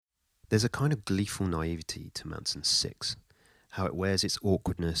There's a kind of gleeful naivety to Mansun's Six, how it wears its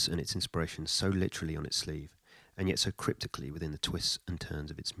awkwardness and its inspiration so literally on its sleeve, and yet so cryptically within the twists and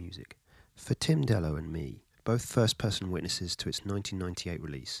turns of its music. For Tim Dellow and me, both first-person witnesses to its 1998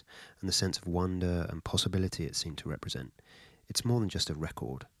 release and the sense of wonder and possibility it seemed to represent, it's more than just a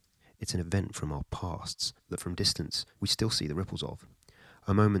record. It's an event from our pasts that from distance we still see the ripples of.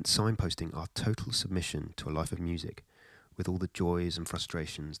 A moment signposting our total submission to a life of music, with all the joys and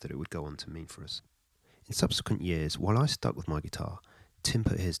frustrations that it would go on to mean for us. In subsequent years, while I stuck with my guitar, Tim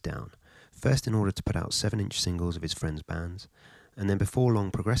put his down, first in order to put out 7-inch singles of his friends' bands, and then before long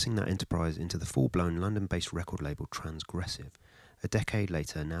progressing that enterprise into the full-blown London-based record label Transgressive, a decade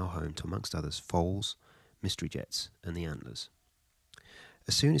later now home to, amongst others, Foals, Mystery Jets and the Antlers.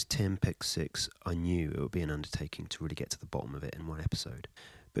 As soon as Tim picked Six, I knew it would be an undertaking to really get to the bottom of it in one episode,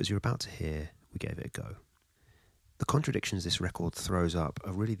 but as you're about to hear, we gave it a go. The contradictions this record throws up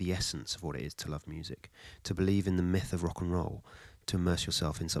are really the essence of what it is to love music, to believe in the myth of rock and roll, to immerse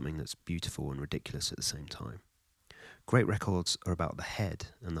yourself in something that's beautiful and ridiculous at the same time. Great records are about the head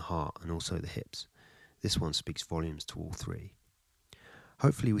and the heart and also the hips. This one speaks volumes to all three.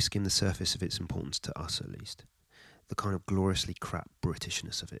 Hopefully we skim the surface of its importance to us at least. The kind of gloriously crap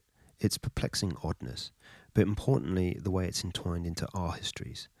Britishness of it, its perplexing oddness, but importantly the way it's entwined into our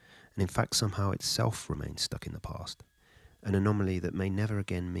histories, and in fact somehow itself remains stuck in the past, an anomaly that may never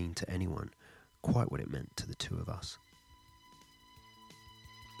again mean to anyone quite what it meant to the two of us.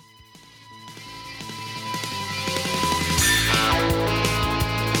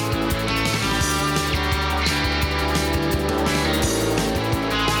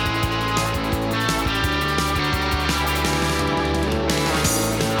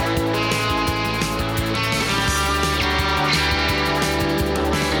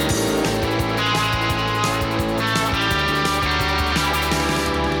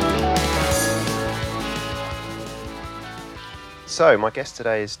 So, my guest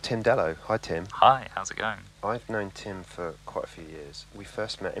today is Tim Dellow. Hi, Tim. Hi, how's it going? I've known Tim for quite a few years. We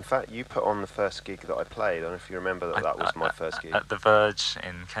first met, in fact, you put on the first gig that I played. I don't know if you remember that was my first gig. At the Verge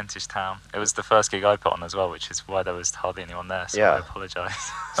in Kentish Town. It was the first gig I put on as well, which is why there was hardly anyone there, so yeah. I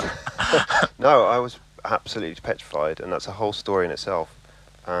apologise. No, I was absolutely petrified, and that's a whole story in itself.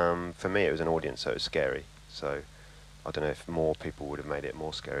 For me, it was an audience, so it was scary. So, I don't know if more people would have made it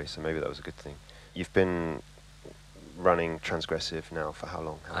more scary, so maybe that was a good thing. You've been running Transgressive now for how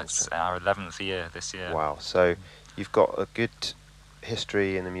long? That's our 11th year this year. Wow, so you've got a good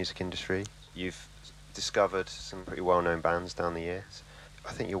history in the music industry. You've discovered some pretty well-known bands down the years.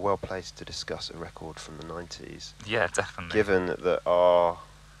 I think you're well placed to discuss a record from the 90s. Yeah, definitely. Given that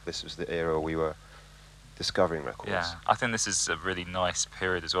this was the era we were discovering records. Yeah, I think this is a really nice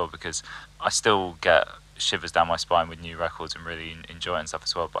period as well because I still get shivers down my spine with new records and really enjoy it and stuff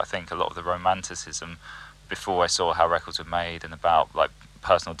as well, but I think a lot of the romanticism before I saw how records were made and about like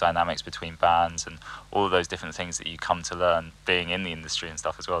personal dynamics between bands and all of those different things that you come to learn being in the industry and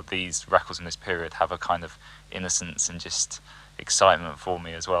stuff as well. These records in this period have a kind of innocence and just excitement for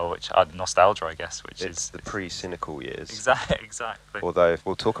me as well, which nostalgia, I guess, which it's the pre-cynical years. Exactly. Although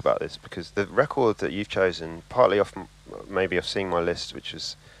we'll talk about this because the record that you've chosen, partly off maybe I've seen my list, which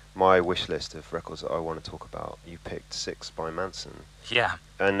is my wish list of records that I want to talk about. You picked Six by Mansun. Yeah.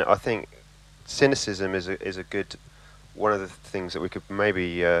 And I think cynicism is a good one of the things that we could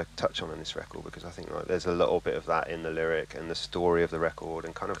maybe touch on in this record because I think like there's a little bit of that in the lyric and the story of the record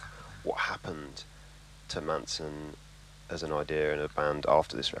and kind of what happened to Mansun as an idea and a band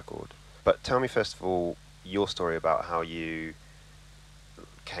after this record. But tell me first of all your story about how you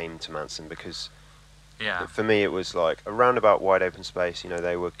came to Mansun because for me it was like a roundabout wide open space. You know,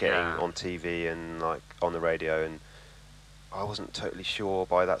 they were getting on TV and like on the radio and I wasn't totally sure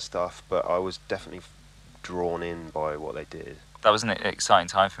by that stuff, but I was definitely drawn in by what they did. That was an exciting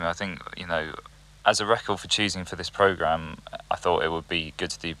time for me. I think, you know, as a record for choosing for this programme, I thought it would be good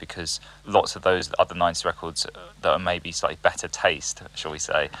to do because lots of those other 90s records that are maybe slightly better taste, shall we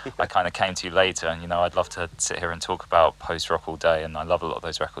say, I kind of came to later. And, you know, I'd love to sit here and talk about post-rock all day, and I love a lot of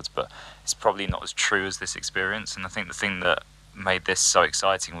those records, but it's probably not as true as this experience. And I think the thing that made this so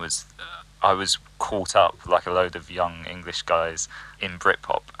exciting was I was caught up like a load of young English guys in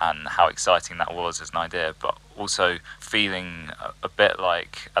Britpop and how exciting that was as an idea, but also feeling a bit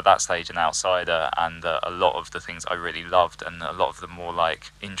like at that stage an outsider, and a lot of the things I really loved and a lot of the more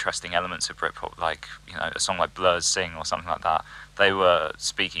like interesting elements of Britpop, like, you know, a song like Blur's Sing or something like that, they were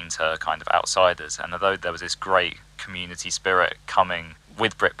speaking to kind of outsiders. And although there was this great community spirit coming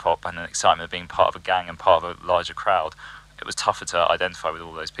with Britpop and an excitement of being part of a gang and part of a larger crowd, it was tougher to identify with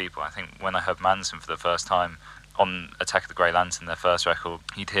all those people. I think when I heard Mansun for the first time, on Attack of the Grey Lantern, their first record,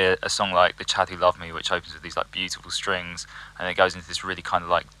 you'd hear a song like The Chad Who Loved Me, which opens with these like beautiful strings, and it goes into this really kind of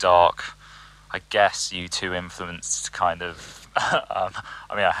like dark, I guess U2 influenced kind of. I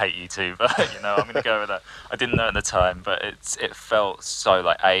mean, I hate U2, but I'm going to go with that. I didn't know at the time, but it felt so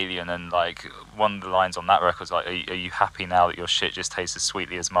like alien, and like one of the lines on that record is like, "Are you happy now that your shit just tastes as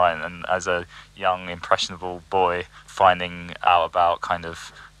sweetly as mine?" And as a young impressionable boy, finding out about kind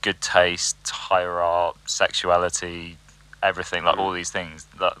of good taste, higher art, sexuality, everything, like all these things,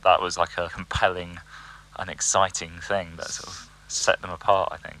 that was like a compelling and exciting thing that sort of set them apart,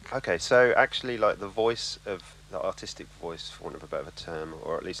 I think. Okay, so actually, like the voice of the artistic voice, for want of a better term,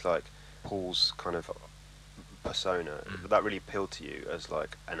 or at least like Paul's kind of persona, that really appealed to you as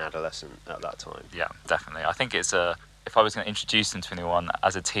like an adolescent at that time. Yeah, definitely. I think it's if I was going to introduce them to anyone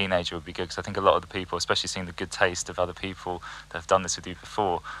as a teenager, it would be good, because I think a lot of the people, especially seeing the good taste of other people that have done this with you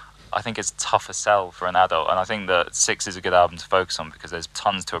before, I think it's a tougher sell for an adult, and I think that Six is a good album to focus on because there's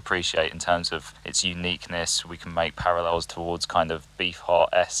tons to appreciate in terms of its uniqueness. We can make parallels towards kind of Beef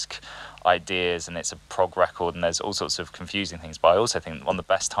Heart-esque ideas, and it's a prog record, and there's all sorts of confusing things, but I also think one of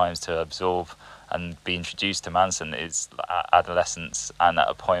the best times to absorb and be introduced to Mansun is at adolescence, and at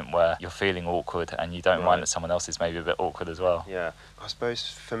a point where you're feeling awkward and you don't mind that someone else is maybe a bit awkward as well. Yeah, I suppose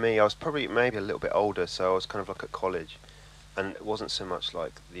for me, I was probably maybe a little bit older, so I was kind of like at college, and it wasn't so much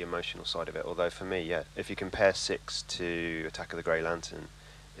like the emotional side of it, although for me, yeah, if you compare Six to Attack of the Grey Lantern,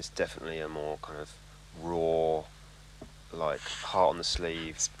 it's definitely a more kind of raw, like heart on the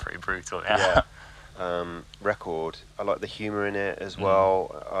sleeve. It's pretty brutal, yeah. Record. I liked the humour in it as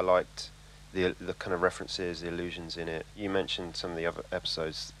well. I liked the kind of references, the allusions in it. You mentioned some of the other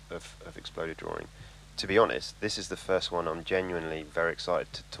episodes of Exploded Drawing. To be honest, this is the first one I'm genuinely very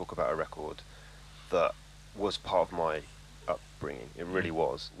excited to talk about a record that was part of my upbringing. It really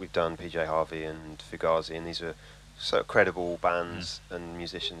was. We've done PJ Harvey and Fugazi, and these are so credible bands and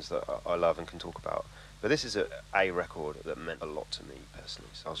musicians that I love and can talk about. But this is a record that meant a lot to me personally,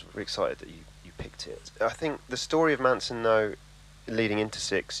 so I was really excited that you picked it. I think the story of Mansun, though, leading into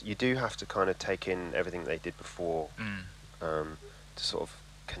Six, you do have to kind of take in everything they did before to sort of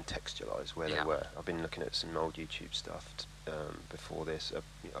contextualise where they were. I've been looking at some old YouTube stuff before this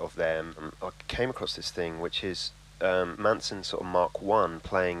of them. I came across this thing, which is Mansun sort of Mark 1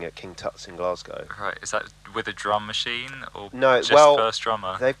 playing at King Tut's in Glasgow. Right, is that with a drum machine or no, just well, first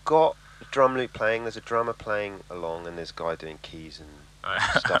drummer? They've got a drum loop playing, there's a drummer playing along, and there's a guy doing keys and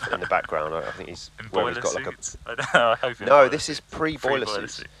stuff in the background. I think he's in where boiler he's got suits? like I don't know, I hope no, this is pre-boiler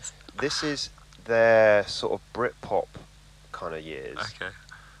suits. This is their sort of Britpop kind of years. Okay.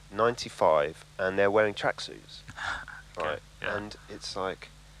 95, and they're wearing tracksuits. Okay, Right. yeah. And it's like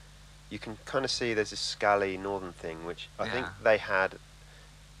you can kind of see there's this scally northern thing, which I think they had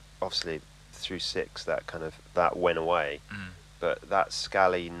obviously through Six, that went away. But that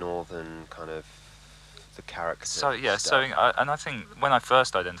scally northern kind of the character. So yeah, stuff. and I think when I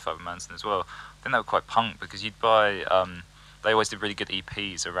first identified with Mansun as well, I think they were quite punk, because you'd buy. They always did really good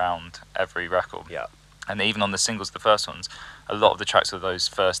EPs around every record. Yeah. And even on the singles, the first ones, a lot of the tracks of those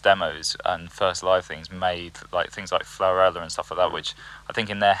first demos and first live things made like things like Florella and stuff like that, which I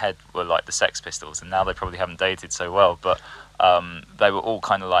think in their head were like the Sex Pistols, and now they probably haven't dated so well, but they were all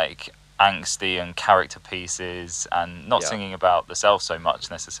kind of like angsty and character pieces, and not singing about the self so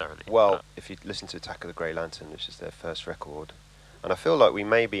much necessarily. Well, if you listen to Attack of the Grey Lantern, which is their first record, and I feel like we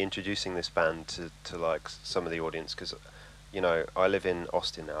may be introducing this band to like some of the audience, because I live in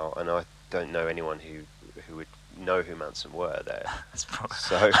Austin now, and I don't know anyone who would know who Mansun were there.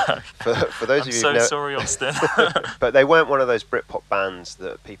 So for those of you I'm so sorry, Austin. But they weren't one of those Britpop bands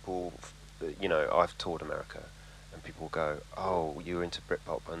that people, I've toured America, and people go, oh, you were into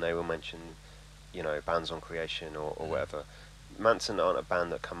Britpop, and they will mention, Bands on Creation or whatever. Mansun aren't a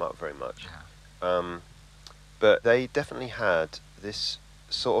band that come up very much. But they definitely had this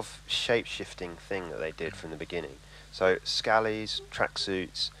sort of shape-shifting thing that they did from the beginning. So scallies,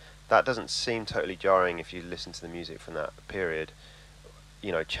 tracksuits, that doesn't seem totally jarring if you listen to the music from that period.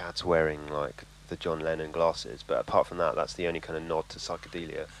 Chad's wearing like the John Lennon glasses, but apart from that, that's the only kind of nod to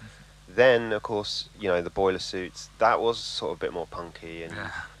psychedelia. Then, of course, the boiler suits, that was sort of a bit more punky, and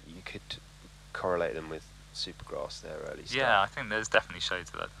you could correlate them with Supergrass, their early stuff. Yeah, I think there's definitely shades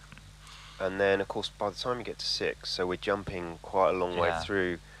of that. And then, of course, by the time you get to Six, so we're jumping quite a long way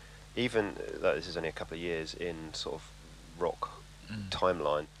through, even, this is only a couple of years in sort of rock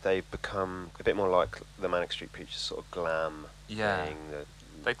timeline, they've become a bit more like the Manic Street Preachers sort of glam thing, the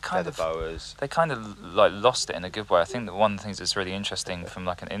they kind feather boas. They kind of like lost it in a good way. I think that one of the things that's really interesting from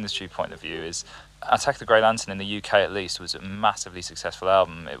like an industry point of view is Attack the Grey Lantern in the UK at least was a massively successful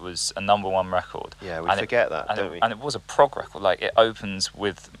album. It was a #1 record. Yeah, we forget that, don't we? And it was a prog record. Like it opens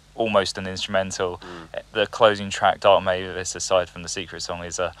with almost an instrumental. The closing track, Dark Mavis, aside from the secret song,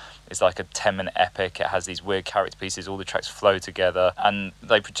 is like a 10-minute epic. It has these weird character pieces. All the tracks flow together, and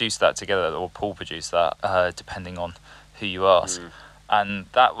they produced that together, or Paul produced that, depending on who you ask. And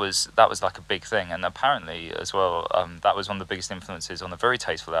that was like a big thing. And apparently as well, that was one of the biggest influences on a very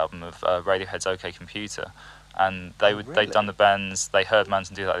tasteful album of Radiohead's OK Computer. And they'd done the bends, they heard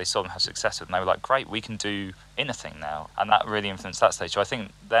Mansun do that, they saw them have success with it, and they were like, great, we can do Anything now. And that really influenced that stage. So I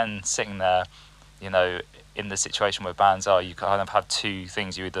think then sitting there, you know, in the situation where bands are, you kind of have two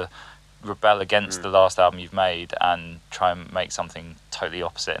things. You either rebel against the last album you've made and try and make something totally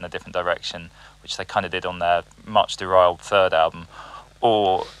opposite in a different direction, which they kind of did on their much derided third album,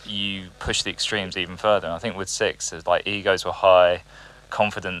 or you push the extremes even further. And I think with Six, it's like egos were high,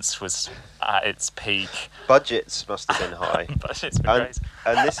 confidence was at its peak. Budgets must have been high. Budgets were great.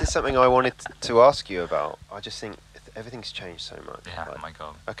 And this is something I wanted to ask you about. I just think everything's changed so much. Yeah, like, oh my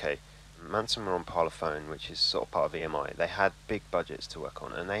God. Okay, Mansun were on Parlophone, which is sort of part of EMI. They had big budgets to work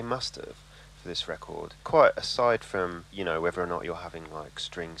on, and they must have, for this record. Quite aside from, you know, whether or not you're having like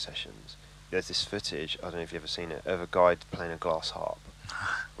string sessions, there's this footage, I don't know if you've ever seen it, of a guy playing a glass harp.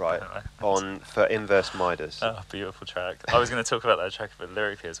 Right, for Inverse Midas. Oh, beautiful track. I was going to talk about that track, but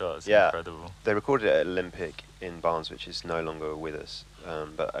lyrically as well, it's incredible. They recorded it at Olympic in Barnes, which is no longer with us,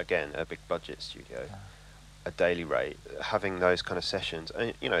 but again, a big budget studio, a daily rate. Having those kind of sessions,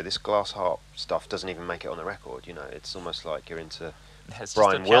 and you know, this glass harp stuff doesn't even make it on the record. You know, it's almost like you're into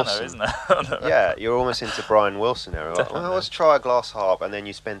Brian Wilson, isn't it? Yeah, you're almost into Brian Wilson era. Like, well, let's try a glass harp, and then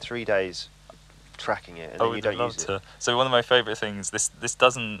you spend 3 days tracking it, and then you don't use it. So one of my favourite things, this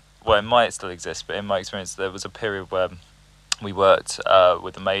doesn't, well, it might still exist, but in my experience there was a period where we worked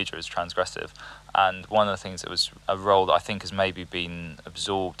with the major as Transgressive, and one of the things that was a role that I think has maybe been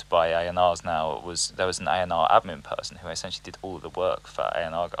absorbed by A&Rs now was there was an A&R admin person who essentially did all of the work for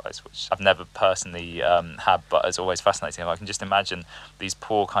A&R guys, which I've never personally had, but it's always fascinating. I can just imagine these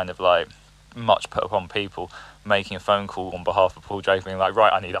poor kind of like much put upon people making a phone call on behalf of Paul Draper, being like,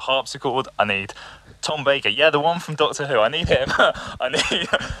 right, I need a harpsichord, I need Tom Baker, yeah, the one from Doctor Who, I need him. I need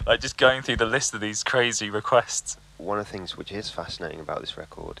like just going through the list of these crazy requests. One of the things which is fascinating about this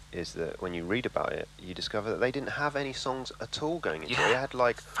record is that when you read about it, you discover that they didn't have any songs at all going into it. They had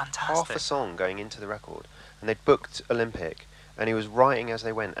like half a song going into the record, and they'd booked Olympic, and he was writing as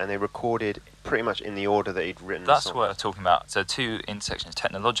they went, and they recorded pretty much in the order that he'd written. That's what I'm talking about. So two intersections.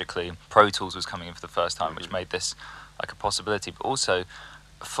 Technologically, Pro Tools was coming in for the first time, which made this like a possibility, but also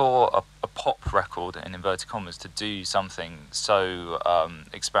for a pop record, in inverted commas, to do something so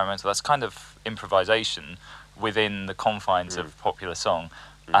experimental, that's kind of improvisation within the confines of popular song.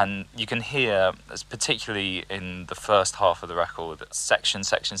 And you can hear, particularly in the first half of the record, section,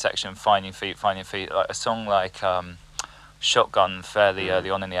 finding feet, like a song like Shotgun fairly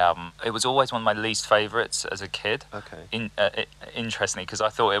early on in the album. It was always one of my least favourites as a kid. Interestingly, because I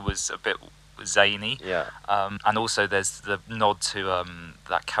thought it was a bit zany. And also there's the nod to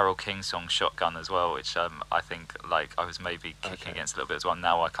that Carole King song Shotgun as well, which I think like I was maybe kicking against a little bit as well.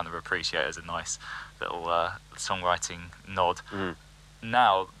 Now I kind of appreciate it as a nice little songwriting nod.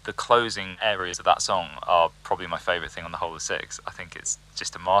 Now the closing areas of that song are probably my favourite thing on the whole of Six. I think it's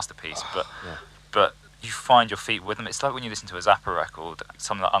just a masterpiece. But you find your feet with them. It's like when you listen to a Zappa record,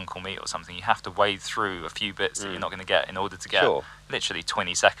 something like Uncle Meat or something, you have to wade through a few bits that you're not going to get in order to get literally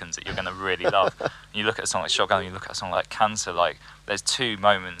 20 seconds that you're going to really love. You look at a song like Shotgun, you look at a song like Cancer, like there's two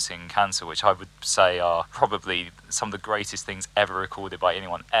moments in Cancer which I would say are probably some of the greatest things ever recorded by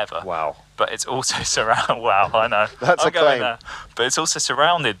anyone ever. Wow. But it's also surrounded, wow, I know. That's a claim. There. But it's also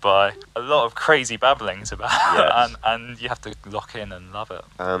surrounded by a lot of crazy babblings about it, and you have to lock in and love it.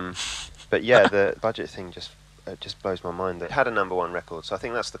 But yeah, the budget thing just blows my mind. They had a #1 record, so I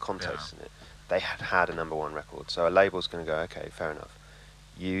think that's the context in it. They had a #1 record, so a label's going to go, okay, fair enough.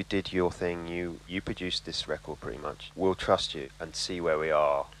 You did your thing, you produced this record pretty much. We'll trust you and see where we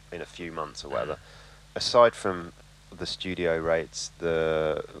are in a few months or whatever. Aside from the studio rates,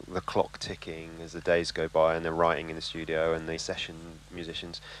 the clock ticking as the days go by, and the writing in the studio, and the session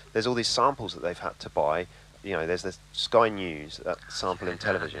musicians, there's all these samples that they've had to buy. You know, there's the Sky News, that sample in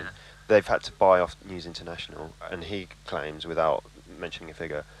television. They've had to buy off News International, and he claims, without mentioning a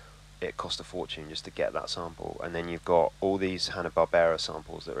figure, it cost a fortune just to get that sample. And then you've got all these Hanna-Barbera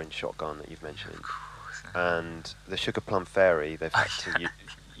samples that are in Shotgun that you've mentioned, and the Sugar Plum Fairy. They've had to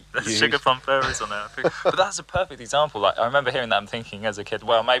There's Sugar Plum Fairies on there. But that's a perfect example. Like, I remember hearing that and thinking as a kid,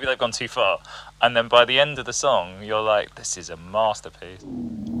 well, maybe they've gone too far. And then by the end of the song, you're like, this is a masterpiece.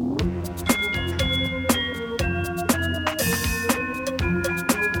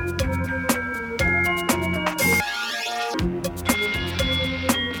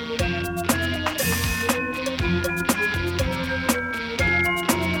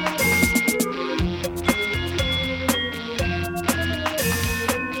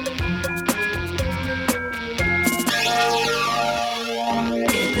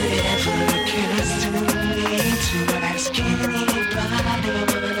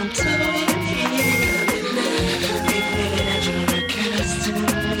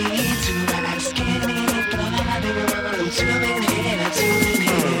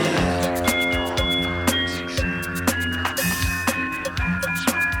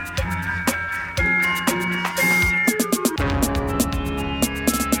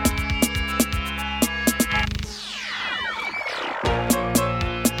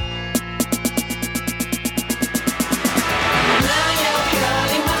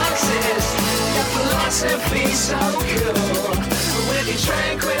 So cool with your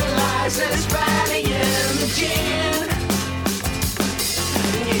tranquilizers, Brandy and gin.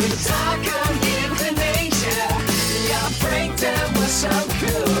 You talk of euthanasia, your breakdown was so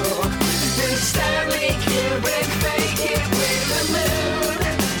cool. Then Stanley Kubrick fake it with the moon.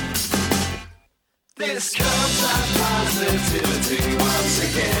 This comes up positivity once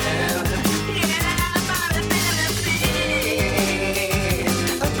again.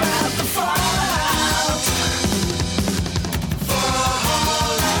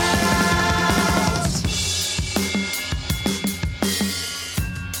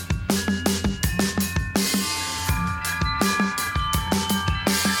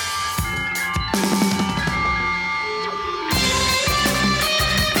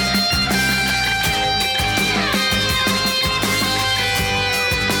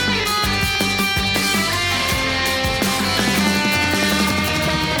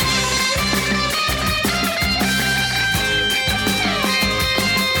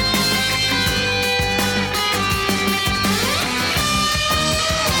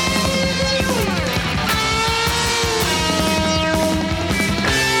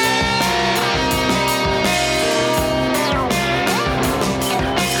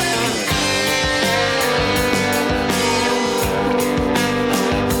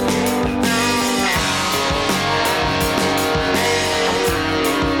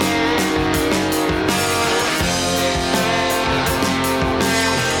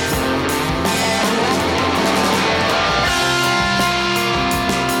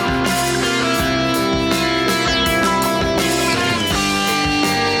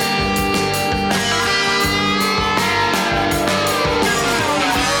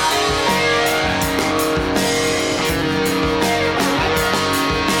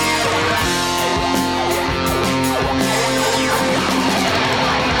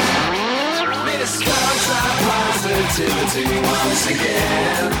 Positivity once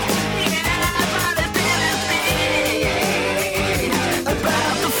again.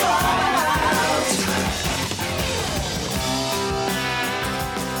 About the fault.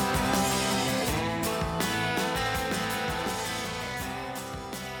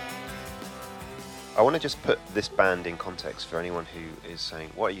 I want to just put this band in context for anyone who is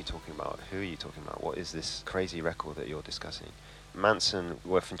saying, what are you talking about? Who are you talking about? What is this crazy record that you're discussing? Mansun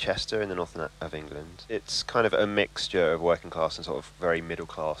were from Chester in the north of England. It's kind of a mixture of working class and sort of very middle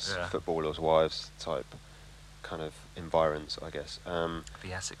class footballers' wives type kind of environs, I guess.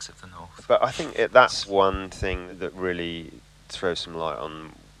 The Essex of the North. But I think that's one thing that really throws some light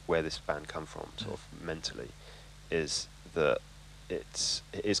on where this band come from, sort of mentally, is that it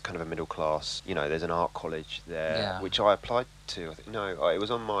is kind of a middle class. You know, there's an art college there, which I applied to. I think it was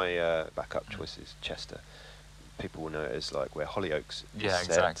on my backup choices, Chester. People will know it as like where Hollyoaks is set.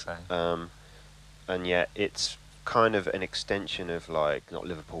 Exactly. And yet it's kind of an extension of like, not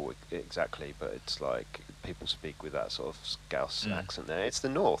Liverpool exactly, but it's like people speak with that sort of Scouse accent there. It's the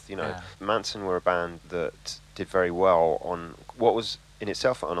North, you know. Yeah. Mansun were a band that did very well on what was in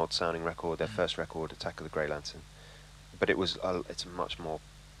itself an odd sounding record, their first record, Attack of the Grey Lantern. But it's a much more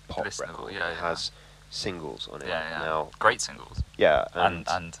pop record. It has singles on it. Now, great singles. Yeah, and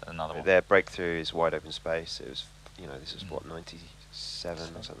another one. Their breakthrough is Wide Open Space. It was, this is what,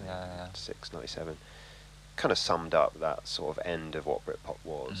 97 or something, 97. Kind of summed up that sort of end of what Britpop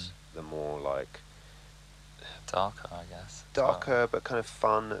was. The more like darker, I guess. Darker, but kind of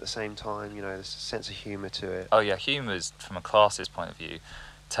fun at the same time. There's a sense of humour to it. Oh yeah, humour's from a classist point of view,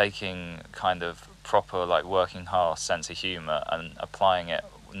 taking kind of proper like working class sense of humour and applying it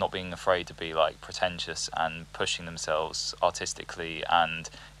not being afraid to be like pretentious and pushing themselves artistically and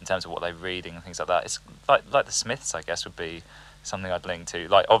in terms of what they're reading and things like that. It's like the Smiths, I guess, would be something I'd link to.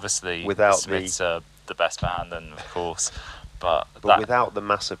 Like obviously Without the Smiths are the best band, and of course, but without the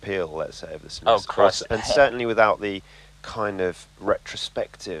mass appeal, let's say, of the Smiths, Oh, Christ. and certainly without the kind of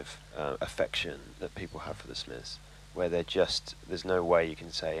retrospective affection that people have for the Smiths, where there's no way you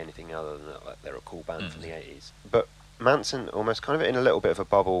can say anything other than that, like they're a cool band from the 80s. But Mansun almost kind of in a little bit of a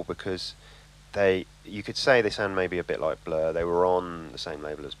bubble, because you could say they sound maybe a bit like Blur. They were on the same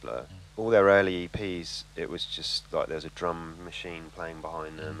label as Blur. All their early EPs, it was just like there's a drum machine playing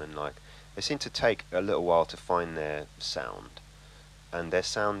behind them, and like they seem to take a little while to find their sound, and their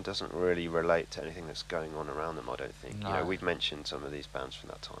sound doesn't really relate to anything that's going on around them, I don't think. No. You know, we've mentioned some of these bands from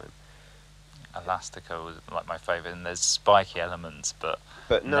that time. Elastica was like my favourite, and there's spiky elements, but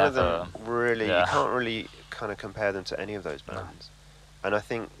none of them really, yeah. you can't really kind of compare them to any of those bands. No. And I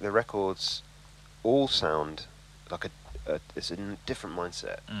think the records all sound like it's a different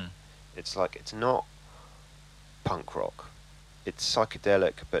mindset. It's like, it's not punk rock, it's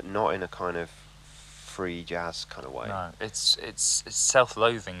psychedelic, but not in a kind of free jazz kind of way. No, it's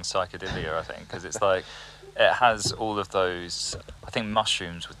self-loathing psychedelia, I think, because it's like it has all of those. I think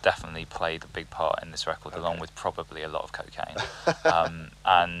mushrooms would definitely play the big part in this record, along with probably a lot of cocaine.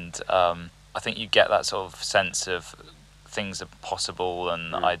 I think you get that sort of sense of things are possible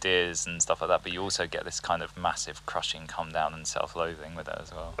and ideas and stuff like that, but you also get this kind of massive crushing come down and self-loathing with it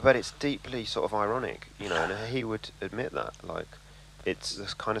as well. But it's deeply sort of ironic, you know, and he would admit that, like, it's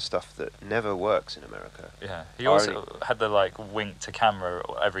this kind of stuff that never works in America. Yeah, he also had the like wink to camera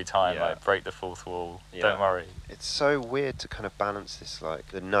every time, like break the fourth wall, don't worry. It's so weird to kind of balance this, like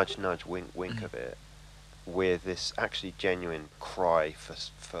the nudge, wink of it, with this actually genuine cry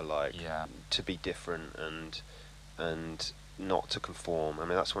for like to be different and not to conform. I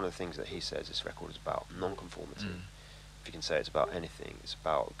mean, that's one of the things that he says this record is about, non-conformity. If you can say it's about anything, it's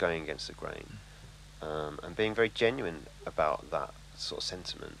about going against the grain, and being very genuine about that sort of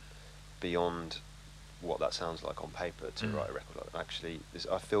sentiment beyond what that sounds like on paper to write a record like that. Actually,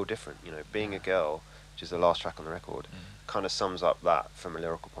 I feel different, you know. Being a Girl, which is the last track on the record, kind of sums up that from a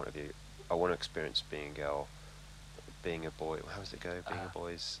lyrical point of view. I want to experience being a girl, being a boy. How does it go? Being a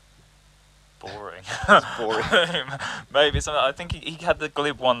boy's boring. It's boring. Maybe something. I think he had the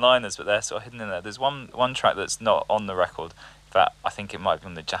glib one-liners, but they're sort of hidden in there. There's one track that's not on the record. That I think it might be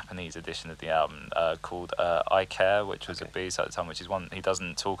on the Japanese edition of the album, called I Care, which was a B-side at the time, which is one he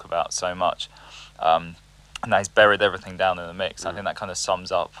doesn't talk about so much, and that he's buried everything down in the mix. I think that kind of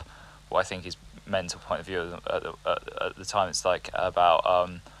sums up what I think his mental point of view at the time. It's like about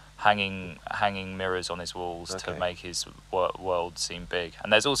hanging mirrors on his walls to make his world seem big,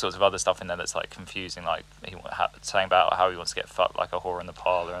 and there's all sorts of other stuff in there that's like confusing, like saying about how he wants to get fucked like a whore in the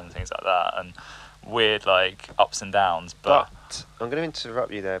parlour and things like that, and weird like ups and downs. But I'm going to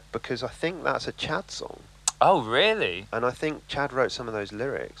interrupt you there, because I think that's a Chad song. Oh, really? And I think Chad wrote some of those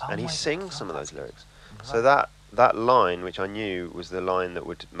lyrics, and he sings some of those lyrics. Right. So that line, which I knew was the line that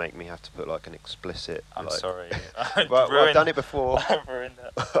would make me have to put like an explicit. I'm like, sorry. well, I've done it before. I've ruined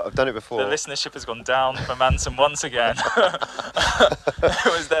it. I've done it before. The listenership has gone down for Mansun once again. It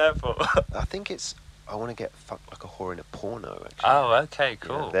was there for. I think it's I want to get fucked like a whore in a porno. Actually. Oh, okay,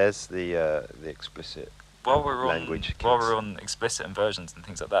 cool. Yeah, there's the explicit. While we're on explicit inversions and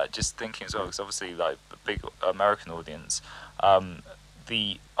things like that, just thinking as well, because obviously like a big American audience,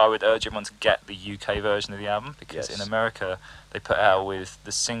 I would urge everyone to get the UK version of the album, because in America they put out with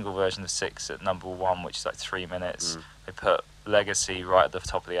the single version of 6 at number 1, which is like 3 minutes. They put Legacy right at the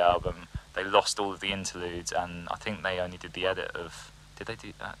top of the album. They lost all of the interludes, and I think they only did the edit of. Did they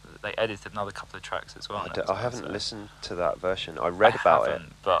do that? They edited another couple of tracks as well. I haven't listened to that version. I read about it,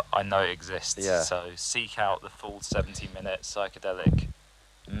 but I know it exists. Yeah. So seek out the full 70-minute psychedelic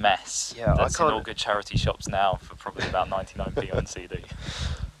mess. Yeah, that's in all good charity shops now for probably about 99p on CD.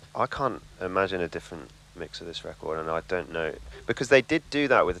 I can't imagine a different mix of this record, and I don't know, because they did do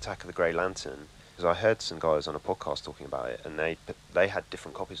that with Attack of the Grey Lantern. Because I heard some guys on a podcast talking about it, and they had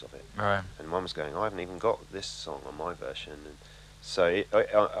different copies of it. Right. And one was going, I haven't even got this song on my version. And so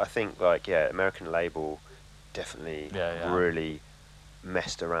I think like American label definitely really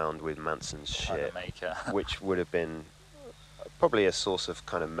messed around with Manson's shit, which would have been probably a source of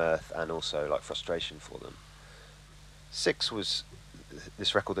kind of mirth and also like frustration for them. 6 was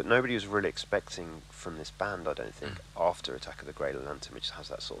this record that nobody was really expecting from this band, I don't think, after Attack of the Grey Lantern, which has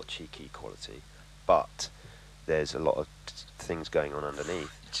that sort of cheeky quality, but there's a lot of things going on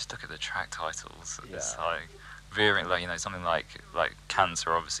underneath. Just look at the track titles. It's like veering, like, you know, something like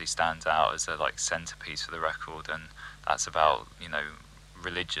Cancer obviously stands out as a like centerpiece for the record, and that's about, you know,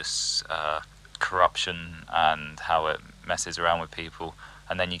 religious corruption and how it messes around with people.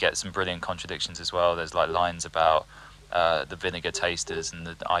 And then you get some brilliant contradictions as well. There's like lines about the vinegar tasters and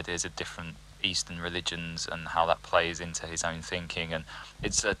the ideas of different Eastern religions and how that plays into his own thinking. And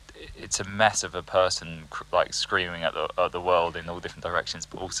it's a mess of a person like screaming at the world in all different directions,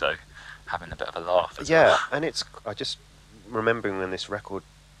 but also having a bit of a laugh as well. And I just remembering when this record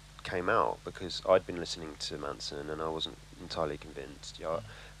came out, because I'd been listening to Mansun and I wasn't entirely convinced.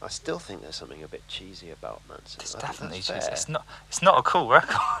 I still think there's something a bit cheesy about Mansun. It's definitely cheesy. It's not a cool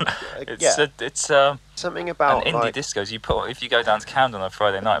record. It's something about an indie discos. If you go down to Camden on a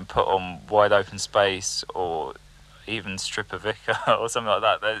Friday night and put on Wide Open Space or even Stripper Vicar or something like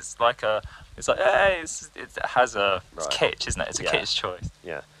that, it's like hey, it has a it's kitsch, isn't it? It's a kitsch choice.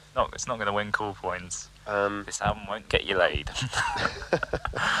 Yeah. It's not going to win cool points. This album won't get you laid.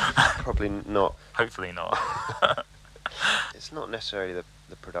 Probably not. Hopefully not. It's not necessarily the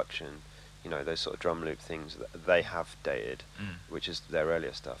production, those sort of drum loop things that they have dated, which is their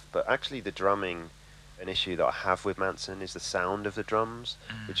earlier stuff. But actually the drumming, an issue that I have with Mansun is the sound of the drums,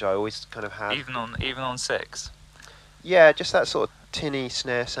 which I always kind of have. Even on 6. Yeah, just that sort of tinny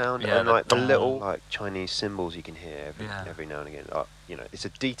snare sound, and like the little like Chinese cymbals you can hear every now and again. It's a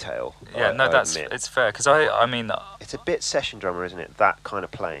detail. It's fair, because I mean it's a bit session drummer, isn't it? That kind of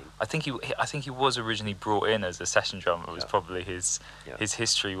playing. I think he was originally brought in as a session drummer. It was probably his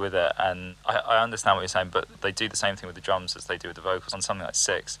history with it, and I understand what you're saying, but they do the same thing with the drums as they do with the vocals. On something like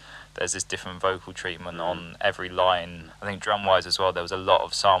 6, there's this different vocal treatment on every line. I think drum wise as well, there was a lot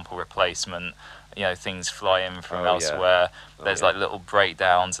of sample replacement. Things fly in from elsewhere. There's like little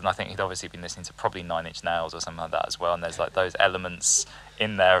breakdowns, and I think he'd obviously been listening to probably Nine Inch Nails or something like that as well. And there's like those elements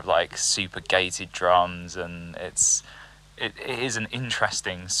in there of like super gated drums, and it is an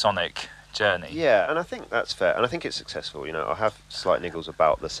interesting sonic journey. Yeah, and I think that's fair, and I think it's successful. I have slight niggles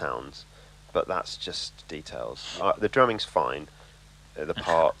about the sounds, but that's just details. The drumming's fine. The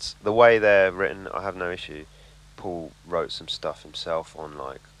parts, the way they're written, I have no issue. Paul wrote some stuff himself on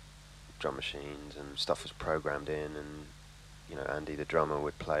like drum machines, and stuff was programmed in, and Andy the drummer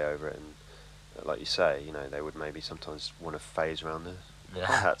would play over it, and like you say, they would maybe sometimes want to phase around the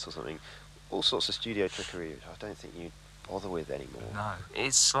hi-hats or something, all sorts of studio trickery which I don't think you'd bother with anymore. No,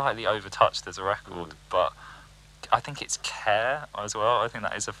 it's slightly overtouched as a record, but I think it's care as well. I think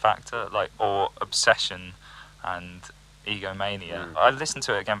that is a factor, or obsession and egomania. I listened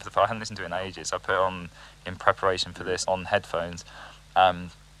to it again I hadn't listened to it in ages. I put it on in preparation for this on headphones.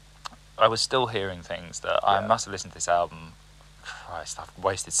 I was still hearing things that I must have listened to this album. Christ, I've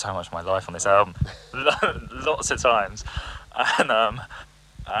wasted so much of my life on this album, lots of times, and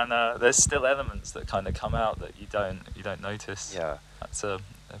there's still elements that kind of come out that you don't notice. Yeah, that's a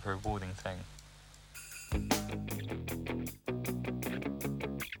rewarding thing.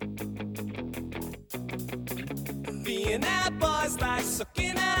 Being that boy's like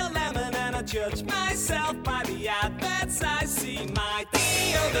sucking at a lemon, and I judge myself by the adverts I see. My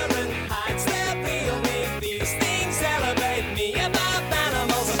deodorant hides the real me. These things elevate me above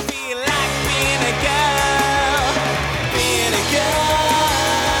animals. I feel like being a girl, being a girl,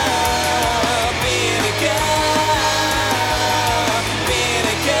 being a girl, being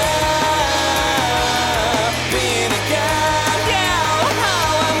a girl, being a girl. Yeah,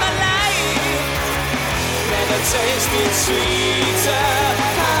 how am I alive? Never tasted sweeter.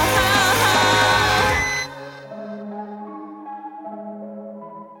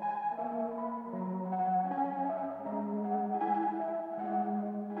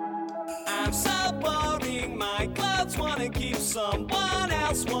 I'm so boring, my clothes wanna keep someone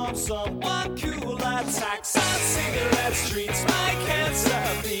else warm, someone cooler. Tax on cigarettes, treats my cancer.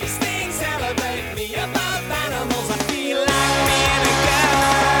 These things elevate me above animals. I feel like being a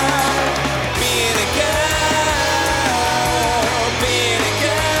girl, being a girl, being a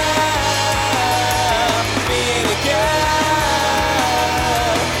girl, being a girl,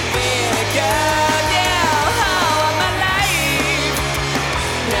 being a girl. Yeah, how am I alive?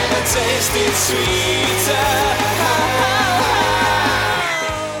 Never tasted sweeter.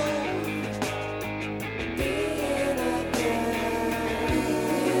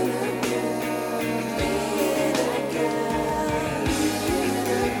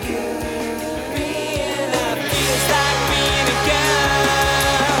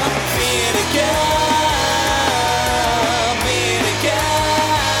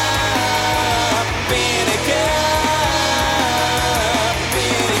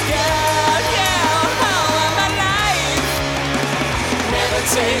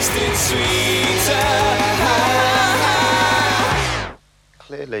 Tasted sweeter.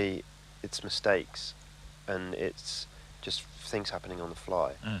 Clearly, it's mistakes, and it's just things happening on the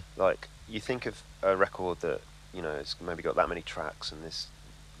fly. Mm. Like, you think of a record that, you know, it's maybe got that many tracks and this,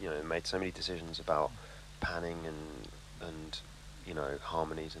 you know, made so many decisions about panning and you know,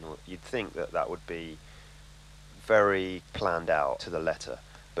 harmonies and all. You'd think that that would be very planned out to the letter.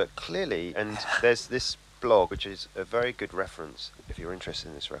 But clearly, and there's this blog, which is a very good reference if you're interested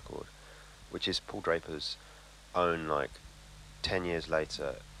in this record, which is Paul Draper's own, like, 10 years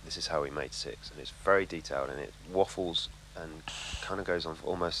later, this is how we made Six, and it's very detailed, and it waffles and kind of goes on for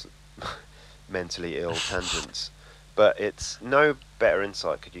almost mentally ill tangents, but it's no better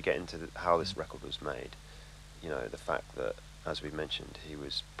insight could you get into how this record was made. You know, the fact that, as we mentioned, he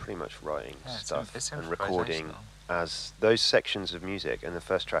was pretty much writing stuff and recording as those sections of music, and the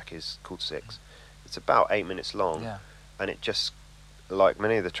first track is called Six. It's about 8 minutes long, and it just, like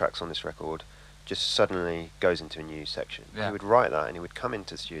many of the tracks on this record, just suddenly goes into a new section. He would write that, and he would come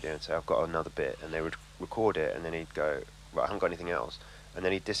into the studio and say, I've got another bit, and they would record it, and then he'd go, right, I haven't got anything else, and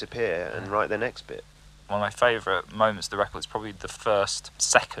then he'd disappear and write the next bit. One of my favourite moments of the record is probably the first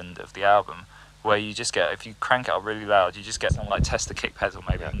second of the album, where you just get, if you crank it up really loud, you just get someone like test the kick pedal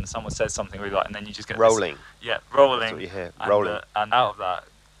maybe, and someone says something really loud, and then you just get rolling. Rolling. That's what you hear, and, rolling. And out of that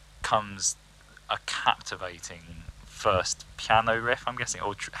comes a captivating first piano riff, I'm guessing,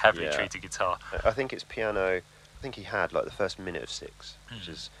 or heavily treated guitar. I think it's piano. I think he had, like, the first minute of Six, which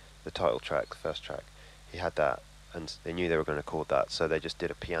is the title track, the first track. He had that, and they knew they were going to record that, so they just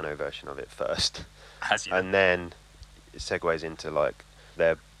did a piano version of it first. And then it segues into, like,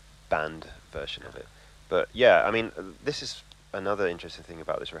 their band version of it. But yeah, I mean, this is another interesting thing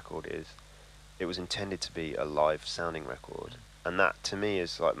about this record, is it was intended to be a live sounding record, and that to me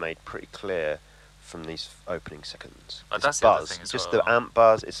is, like, made pretty clear from these opening seconds. That's buzz, the other thing as just well. the amp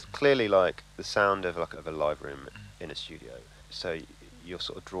buzz. It's clearly like the sound of a live room in a studio. So you're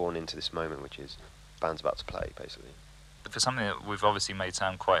sort of drawn into this moment, which is band's about to play, basically. For something that we've obviously made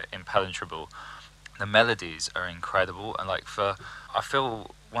sound quite impenetrable, the melodies are incredible, and I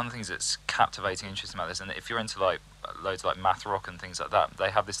feel one of the things that's captivating, interesting about this, and if you're into like loads of like math rock and things like that, they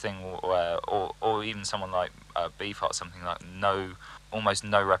have this thing where, or even someone like Beefheart, something like almost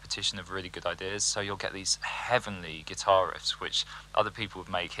no repetition of really good ideas, so you'll get these heavenly guitar riffs which other people would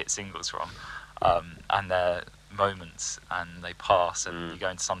make hit singles from, and they're moments and they pass, and you go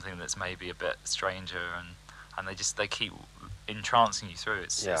into something that's maybe a bit stranger, and they keep entrancing you through.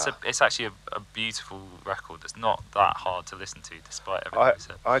 It's actually a beautiful record that's not that hard to listen to, despite everything we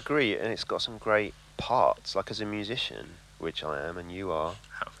said. I agree, and it's got some great parts. Like, as a musician, which I am and you are,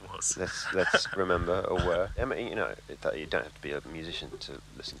 let's remember, or were. I mean, you know, you don't have to be a musician to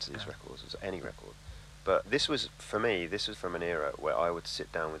listen to these records, as any record. But this was, for me, from an era where I would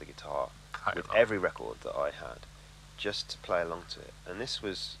sit down with a guitar with every record that I had, just to play along to it. And this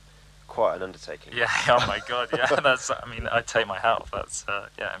was quite an undertaking. Yeah, oh my god, yeah. I'd take my hat off. That's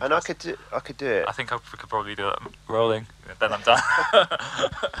impressive. And I could do it. I think I could probably do it. Rolling, then I'm done.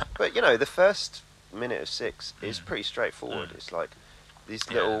 But you know, the first minute of Six is pretty straightforward. It's like these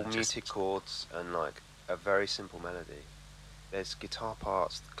little muted chords and like a very simple melody. There's guitar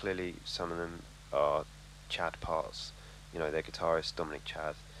parts. Clearly, some of them are Chad parts. You know, their guitarist Dominic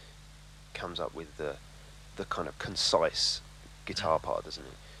Chad comes up with the kind of concise guitar part, doesn't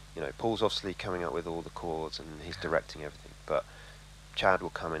he? You know, Paul's obviously coming up with all the chords and he's directing everything, but Chad will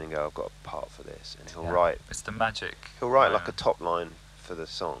come in and go, I've got a part for this, and he'll write. It's the magic. He'll write like a top line for the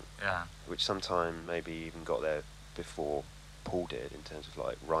song, yeah, which sometime maybe even got there before Paul did, in terms of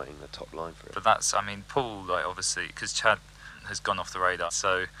like writing the top line for it. But that's, I mean, Paul, like, obviously, because Chad has gone off the radar,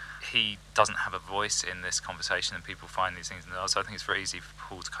 so he doesn't have a voice in this conversation, and people find these things, and so I think it's very easy for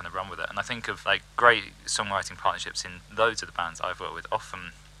Paul to kind of run with it. And I think of like great songwriting partnerships in loads of the bands I've worked with.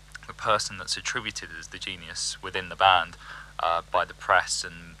 Often the person that's attributed as the genius within the band by the press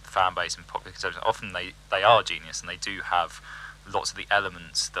and fan base and popular consumption, often they are genius and they do have lots of the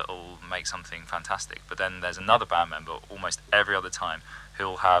elements that will make something fantastic. But then there's another band member almost every other time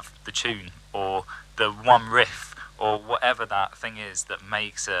who'll have the tune or the one riff or whatever that thing is that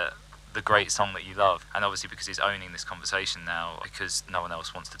makes it the great song that you love. And obviously, because he's owning this conversation now, because no one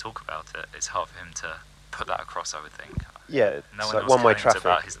else wants to talk about it, it's hard for him to put that across, I would think. Yeah, no one like else one-way traffic.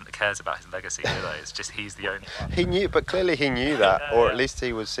 Cares about his legacy, do they? It's just he's the only one. He knew, but clearly he knew that, or at least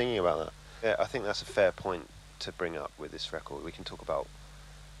he was singing about that. Yeah, I think that's a fair point to bring up with this record. We can talk about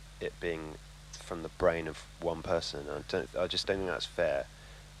it being from the brain of one person. I just don't think that's fair.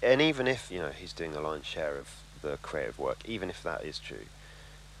 And even if, you know, he's doing the lion's share of the creative work, even if that is true,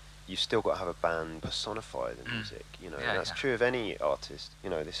 you've still got to have a band personify the music, you know, and that's true of any artist. You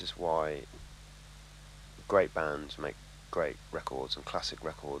know, this is why great bands make great records, and classic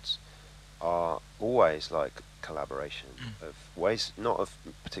records are always like collaboration of ways, not of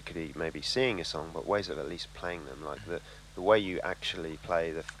particularly maybe seeing a song, but ways of at least playing them, like the way you actually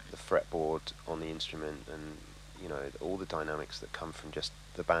play the fretboard on the instrument, and you know, all the dynamics that come from just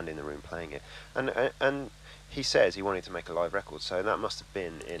the band in the room playing it. And he says he wanted to make a live record, so that must have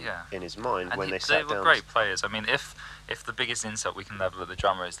been in his mind and when they sat down. They were great players. I mean, if the biggest insult we can level at the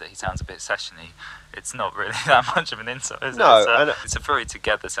drummer is that he sounds a bit sessiony, it's not really that much of an insult, is it? It's a very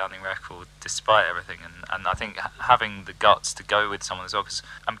together sounding record despite everything, and I think having the guts to go with someone as well, because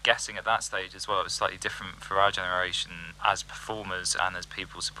I'm guessing at that stage as well it was slightly different for our generation as performers and as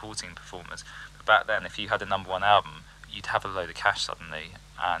people supporting performers. But back then, if you had a #1 album, you'd have a load of cash suddenly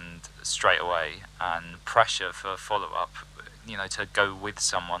and straight away, and pressure for follow-up, you know, to go with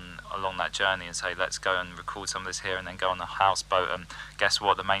someone along that journey and say, let's go and record some of this here and then go on the houseboat, and guess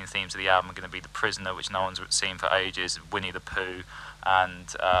what, the main themes of the album are going to be The Prisoner, which no one's seen for ages, Winnie the Pooh,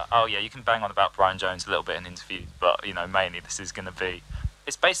 and oh yeah, you can bang on about Brian Jones a little bit in interviews, but you know, mainly this is going to be,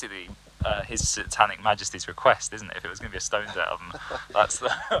 it's basically His Satanic Majesty's Request, isn't it? If it was going to be a Stones album, that's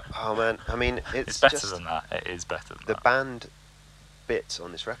the Oh man, I mean, it's better than that. It is better than the that. band bits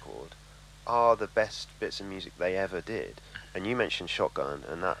on this record are the best bits of music they ever did. And you mentioned Shotgun,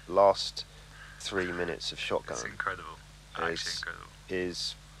 and that last 3 minutes of Shotgun, it's incredible. Actually incredible.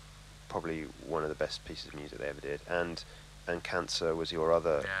 Is probably one of the best pieces of music they ever did. And Cancer was your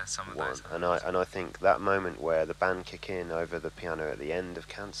other some of one. those And I think that moment where the band kick in over the piano at the end of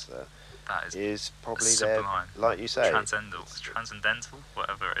Cancer, that is probably sublime. their, like you say, transcendental,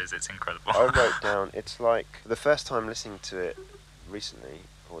 whatever it is, it's incredible. I wrote down, it's like the first time listening to it recently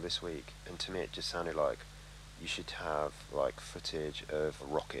or this week, and to me it just sounded like you should have like footage of a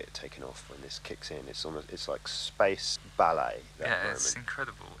rocket taking off when this kicks in. It's like space ballet. It's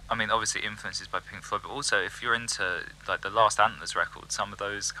incredible. I mean, obviously influences by Pink Floyd, but also if you're into like the last Antlers record, some of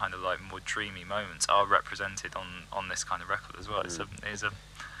those kind of like more dreamy moments are represented on this kind of record as well. It's a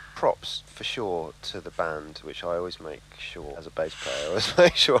props for sure to the band, which I always make sure as a bass player, I always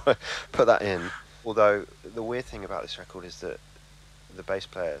make sure I put that in. Although the weird thing about this record is that the bass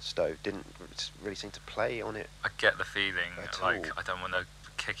player Stove didn't really seem to play on it. I get the feeling like all. I don't want to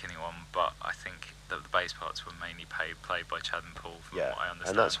kick anyone, but I think that the bass parts were mainly played by Chad and Paul, from what I understand.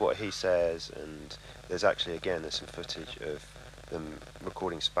 And that's what he says. And there's actually there's some footage of them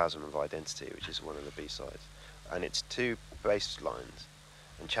recording Spasm of Identity, which is one of the B-sides, and it's 2 bass lines,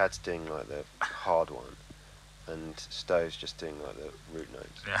 and Chad's doing like the hard one, and Stove's just doing like the root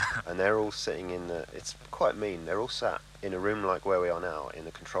notes. Yeah. And they're all sitting in the, it's quite mean, they're all sat in a room like where we are now, in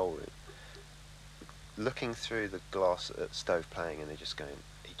the control room, looking through the glass at Stove playing, and they're just going,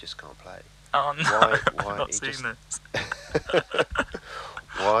 he just can't play. Oh no, Why I've not seen this.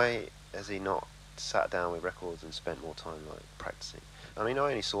 Why has he not sat down with records and spent more time like practicing? I mean, I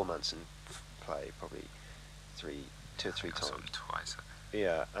only saw Mansun play probably 2 or 3 I saw them times. twice.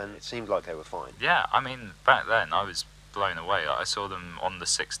 Yeah, and it seemed like they were fine. Yeah, I mean, back then I was blown away. I saw them on the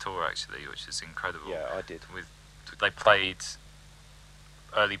 6th tour actually, which is incredible. Yeah, I did. They played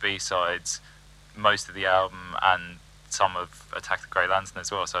early B-sides, most of the album, and some of Attack the Grey Lantern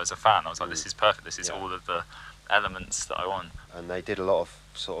as well. So as a fan, I was like, this is perfect. This is all of the elements that I want. And they did a lot of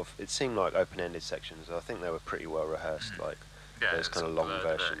sort of, it seemed like open-ended sections. I think they were pretty well rehearsed, like those kind of long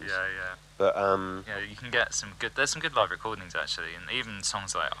versions. Yeah. But yeah, you can get some good. There's some good live recordings actually, and even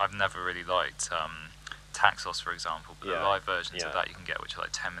songs like I've never really liked Taxos, for example. But the live versions of that you can get, which are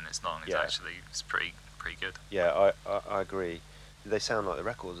like 10 minutes long, it's pretty good. Yeah, I agree. They sound like the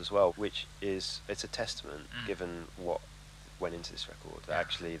records as well, which is, it's a testament given what went into this record. That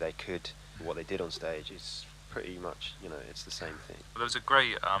actually they could, what they did on stage is pretty much, it's the same thing. Well, there was a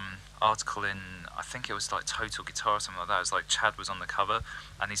great article in, I think it was like Total Guitar or something like that. It was like Chad was on the cover,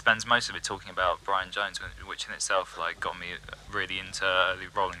 and he spends most of it talking about Brian Jones, which in itself like got me really into early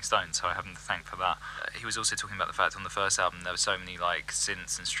Rolling Stones, so I have him to thank for that. He was also talking about the fact on the first album there were so many like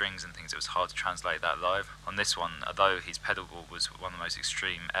synths and strings and things, it was hard to translate that live. On this one, although his pedal board was one of the most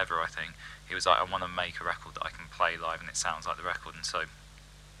extreme ever, I think, he was like, I want to make a record that I can play live and it sounds like the record. And so,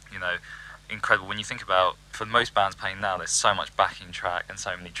 incredible when you think about, for most bands playing now, there's so much backing track and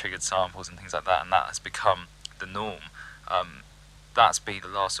so many triggered samples and things like that, and that has become the norm. That's been the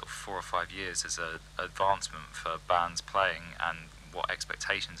last sort of 4 or 5 years as an advancement for bands playing and what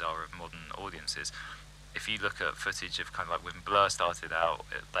expectations are of modern audiences. If you look at footage of kind of like when Blur started out,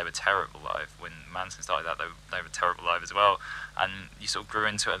 they were terrible live. When Mansun started out, they were terrible live as well. And you sort of grew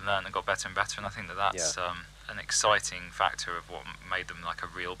into it and learned and got better and better, and I think that's an exciting factor of what made them like a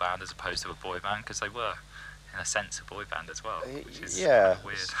real band as opposed to a boy band, because they were, in a sense, a boy band as well, which is kind of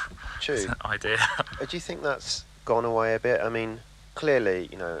weird. True. idea. Do you think that's gone away a bit? I mean, clearly,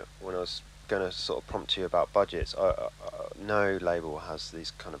 when I was going to sort of prompt you about budgets. No label has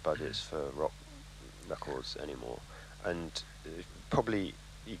these kind of budgets for rock records anymore, and probably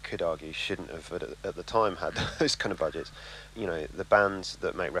you could argue shouldn't have at the time had those kind of budgets. You know, the bands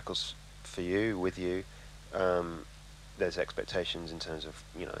that make records for you, with you, there's expectations in terms of,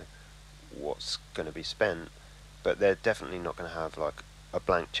 you know, what's going to be spent, but they're definitely not going to have like a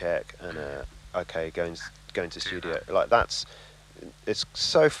blank check and going to studio. Like it's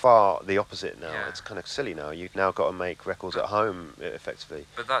so far the opposite now. Yeah. It's kind of silly now. You've now got to make records at home, effectively.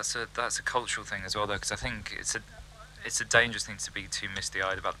 But that's a cultural thing as well, though, because I think it's a dangerous thing to be too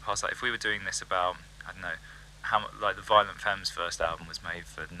misty-eyed about the past. Like if we were doing this about, I don't know, how like the Violent Femmes' first album was made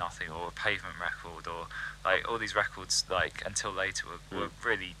for nothing, or a Pavement record, or like all these records like Until Later were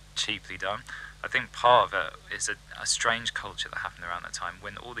really cheaply done. I think part of it is a strange culture that happened around that time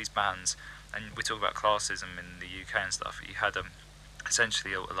when all these bands, and we talk about classism in the UK and stuff, you had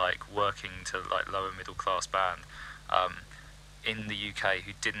essentially like working to like lower middle class band in the UK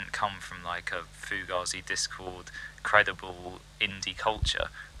who didn't come from like a Fugazi, Discord, credible indie culture.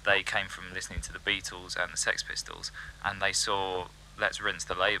 They came from listening to the Beatles and the Sex Pistols, and they saw let's rinse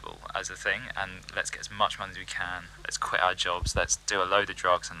the label as a thing, and let's get as much money as we can, let's quit our jobs, let's do a load of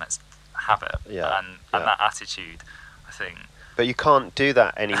drugs, and let's have it. And that attitude, I think. But you can't do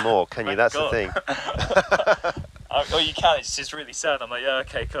that anymore, can you? That's God. The thing. Oh, you can. It's just really sad. I'm like, yeah,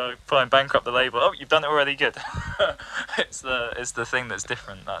 okay, go try and bankrupt the label. Oh, you've done it already. Good. It's the thing that's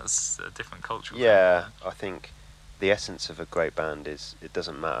different. That's a different cultural thing. I think the essence of a great band is it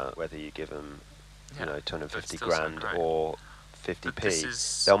doesn't matter whether you give them, you know, 250 grand or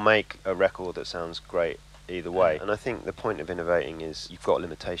 50p. They'll make a record that sounds great either way. And I think the point of innovating is you've got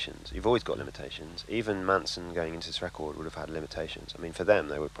limitations. You've always got limitations. Even Mansun going into this record would have had limitations. I mean, for them,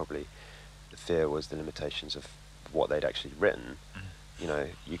 they would probably, the fear was the limitations of what they'd actually written. You know,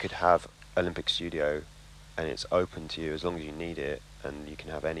 you could have Olympic Studio and it's open to you as long as you need it, and you can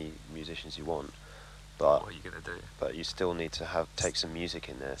have any musicians you want. But what are you going to do? But you still need to take some music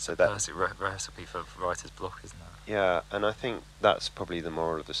in there. So that's a recipe for writer's block, isn't it? Yeah, and I think that's probably the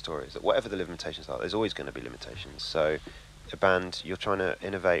moral of the story, is that whatever the limitations are, there's always going to be limitations. So a band, you're trying to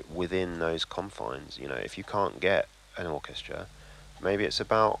innovate within those confines. You know, if you can't get an orchestra, maybe it's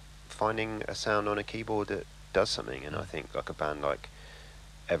about finding a sound on a keyboard that does something. And I think like a band like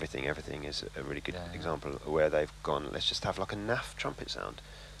Everything is a really good example where they've gone, let's just have like a naff trumpet sound.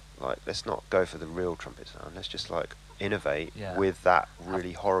 Like, let's not go for the real trumpet sound. Let's just like innovate with that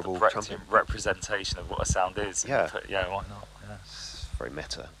really horrible trumpet representation of what a sound is. Yeah, why not? Yeah. It's very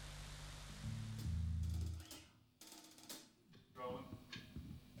meta.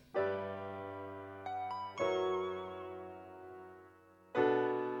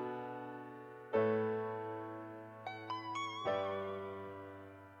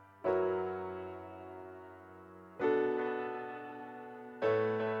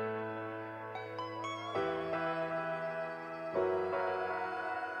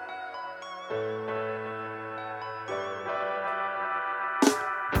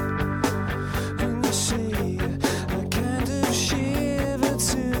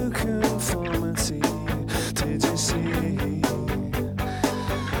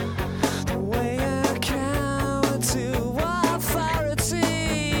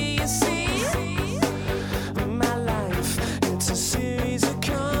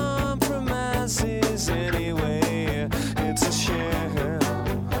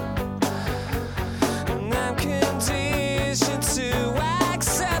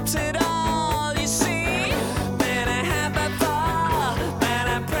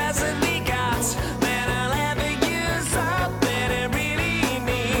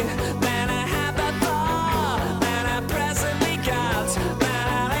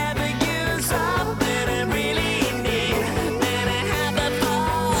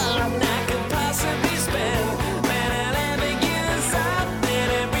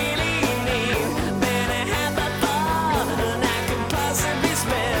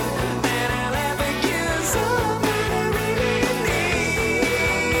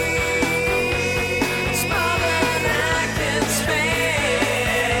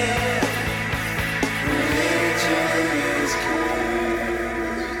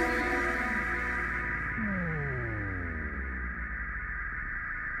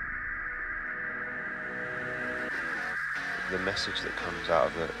 The message that comes out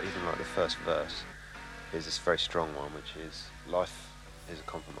of even like the first verse is this very strong one, which is life is a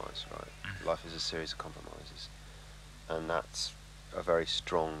compromise, right? Life is a series of compromises, and that's a very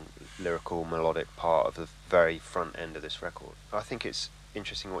strong lyrical melodic part of the very front end of this record. I think it's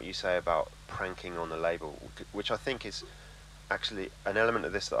interesting what you say about pranking on the label, which I think is actually an element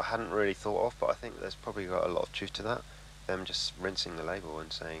of this that I hadn't really thought of, but I think there's probably got a lot of truth to that. Them just rinsing the label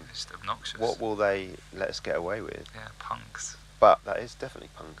and saying, It's just obnoxious. what will they let us get away with? Yeah, punks. But that is definitely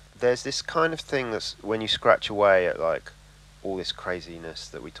punk. There's this kind of thing that's when you scratch away at like all this craziness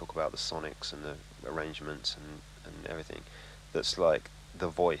that we talk about, the sonics and the arrangements and everything, that's like the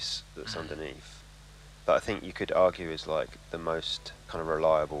voice that's underneath, that I think you could argue is like the most kind of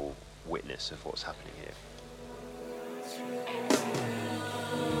reliable witness of what's happening here.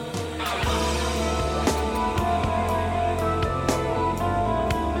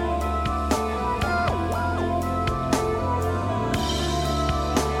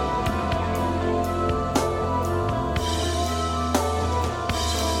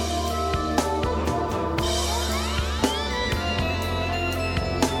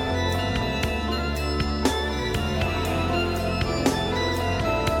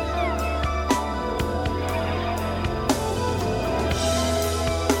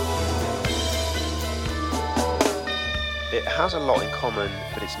 It has a lot in common,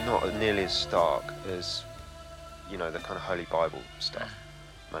 but it's not nearly as stark as, you know, the kind of Holy Bible stuff,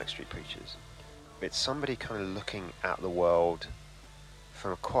 Manic Street Preachers. It's somebody kind of looking at the world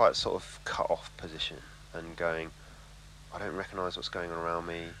from a quite sort of cut-off position and going, I don't recognise what's going on around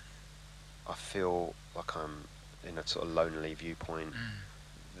me. I feel like I'm in a sort of lonely viewpoint.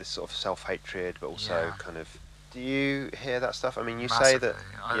 This sort of self-hatred, but also kind of... Do you hear that stuff? I mean, you Massively. say that...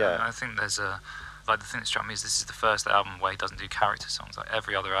 I think there's a... Like, the thing that struck me is this is the first album where he doesn't do character songs. Like,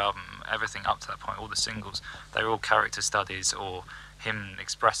 every other album, everything up to that point, all the singles, they're all character studies or him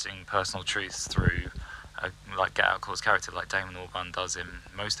expressing personal truths through like Get Out Clause character, like Damon Albarn does in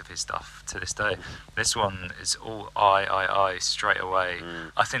most of his stuff to this day. This one is all I straight away.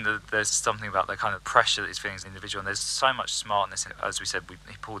 I think that there's something about the kind of pressure that he's feeling as an individual, and there's so much smartness in it. As we said,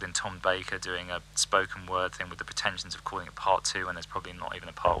 he pulled in Tom Baker doing a spoken word thing with the pretensions of calling it part 2 and there's probably not even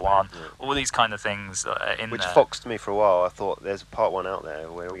a part 1. All these kind of things in Which there. foxed me for a while. I thought there's a part 1 out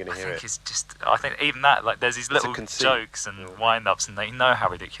there. Where are we going to hear it? I think even that, like, there's these little conceit. jokes and wind-ups, and they know how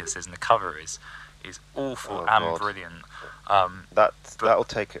ridiculous it is, and the cover is awful and God. brilliant. That'll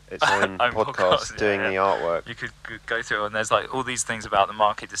take its own podcast doing the artwork. You could go through it, and there's like all these things about the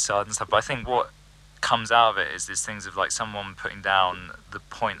Marquis de Sade and stuff, but I think what comes out of it is these things of like someone putting down the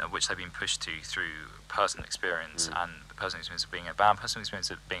point at which they've been pushed to through personal experience and the personal experience of being a band, personal experience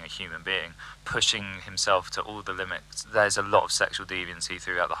of being a human being, pushing himself to all the limits. There's a lot of sexual deviancy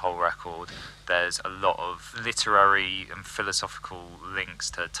throughout the whole record. There's a lot of literary and philosophical links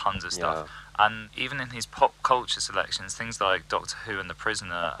to tons of stuff. And even in his pop culture selections, things like Doctor Who and The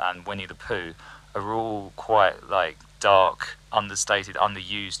Prisoner and Winnie the Pooh are all quite like dark, understated,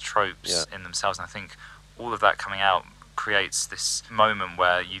 underused tropes in themselves. And I think all of that coming out creates this moment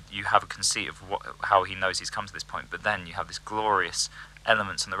where you have a conceit of how he knows he's come to this point, but then you have this glorious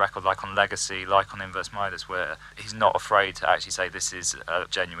elements on the record, like on Legacy, like on Inverse Midas, where he's not afraid to actually say this is a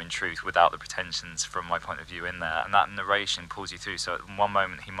genuine truth without the pretensions from my point of view in there, and that narration pulls you through. So at one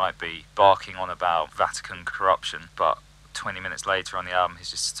moment he might be barking on about Vatican corruption, but 20 minutes later on the album he's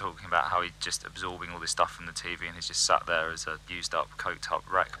just talking about how he's just absorbing all this stuff from the TV and he's just sat there as a used up, coked up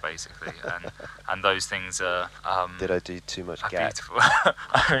wreck basically. and those things are Did I do too much beautiful.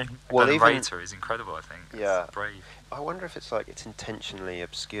 I mean, the narrator is incredible, I think. It's brave. I wonder if it's like it's intentionally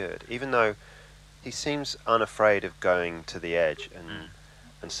obscured, even though he seems unafraid of going to the edge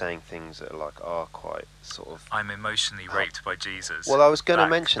and saying things that are quite sort of... I'm emotionally raped by Jesus. Well, I was going to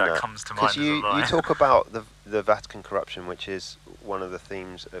mention that comes to mind as a line. You talk about the Vatican corruption, which is one of the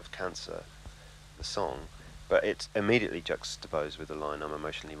themes of Cancer, the song, but it's immediately juxtaposed with the line, I'm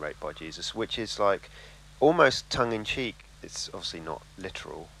emotionally raped by Jesus, which is like almost tongue-in-cheek. It's obviously not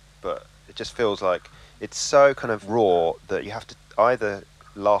literal, but it just feels like it's so kind of raw that you have to either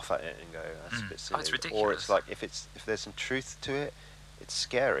laugh at it and go, that's a bit silly, it's ridiculous. or it's like if there's some truth to it, it's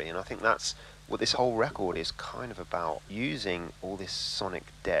scary. And I think that's what this whole record is kind of about, using all this sonic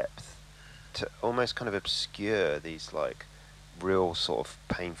depth to almost kind of obscure these like real sort of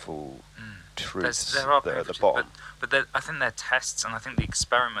painful truths that are at the bottom. But I think they're tests, and I think the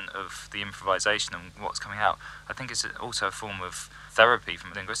experiment of the improvisation and what's coming out, I think it's also a form of therapy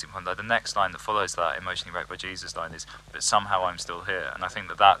from a linguistic point. Like the next line that follows that emotionally raped by Jesus line is, but somehow I'm still here. And I think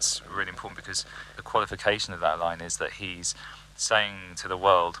that's really important, because the qualification of that line is that he's saying to the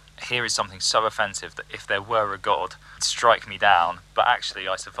world, here is something so offensive that if there were a God, it'd strike me down, but actually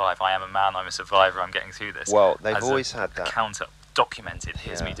I survive. I am a man, I'm a survivor, I'm getting through this. Well, they've always had that counter documented,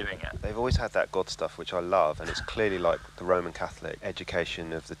 here's me doing it. They've always had that God stuff, which I love, and it's clearly like the Roman Catholic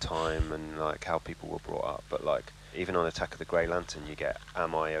education of the time and like how people were brought up, but like even on Attack of the Grey Lantern, you get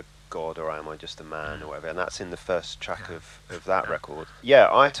 "Am I a God or am I just a man?" or whatever, and that's in the first track of that record. Yeah,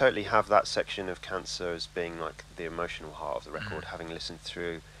 I totally have that section of Cancer as being like the emotional heart of the record, having listened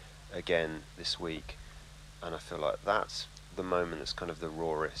through again this week, and I feel like that's the moment that's kind of the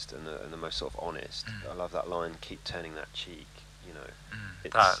rawest and the most sort of honest. I love that line, "Keep turning that cheek," you know.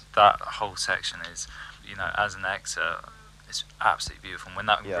 That whole section is, you know, as an excerpt, it's absolutely beautiful. And when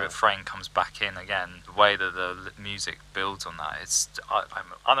that refrain comes back in again, the way that the music builds on that,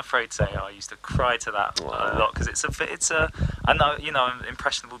 I'm unafraid to say I used to cry to that a lot, because I know, you know, I'm an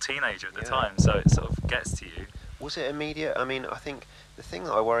impressionable teenager at the time, so it sort of gets to you. Was it immediate? I mean, I think the thing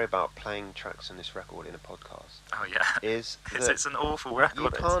that I worry about playing tracks on this record in a podcast is it's an awful record. You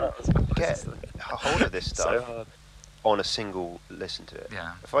can't get a hold of this stuff so hard. On a single listen to it.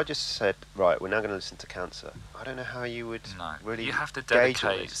 Yeah. If I just said, right, we're now going to listen to Cancer, I don't know how you would really. You have to gauge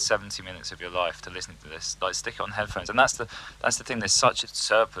dedicate 70 minutes of your life to listening to this. Like, stick it on headphones, and that's the thing. There's such a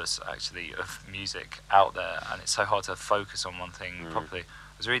surplus actually of music out there, and it's so hard to focus on one thing properly.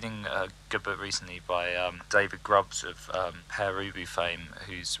 I was reading a good book recently by David Grubbs of Pere Ubu fame,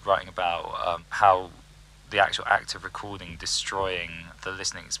 who's writing about how the actual act of recording destroying the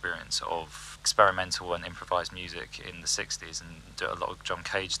listening experience of experimental and improvised music in the 60s, and do a lot of John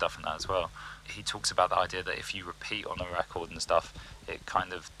Cage stuff and that as well. He talks about the idea that if you repeat on a record and stuff, it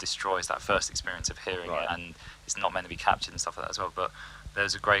kind of destroys that first experience of hearing it, and it's not meant to be captured and stuff like that as well. But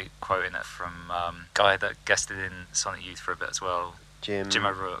there's a great quote in it from a guy that guested in Sonic Youth for a bit as well, Jim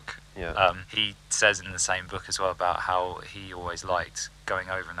O'Rourke. Yeah. He says in the same book as well about how he always liked going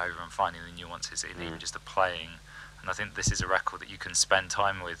over and over and finding the nuances in even just the playing. And I think this is a record that you can spend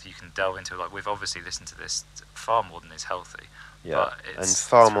time with, you can delve into. Like, we've obviously listened to this far more than is healthy. Yeah, but and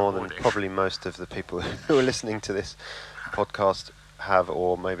far it's more rewarding. than probably most of the people who are listening to this podcast have,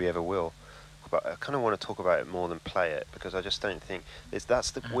 or maybe ever will. But I kind of want to talk about it more than play it, because I just don't think that's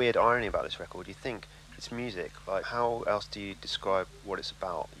the weird irony about this record. You think it's music, like how else do you describe what it's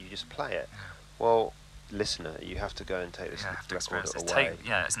about? You just play it. Well, listener, you have to go and take this record away.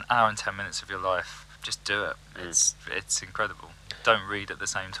 It's an hour and 10 minutes of your life. Just do it. It's incredible. Don't read at the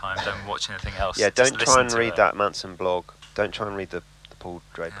same time. Don't watch anything else. Yeah, just don't try and read it. that Mansun blog. Don't try and read the Paul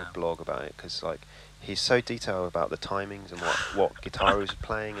Draper blog about it, because like he's so detailed about the timings and what guitar he was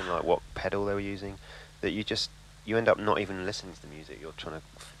playing and like what pedal they were using, that you end up not even listening to the music. You're trying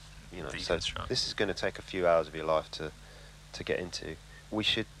to, you know. So this is going to take a few hours of your life to get into. We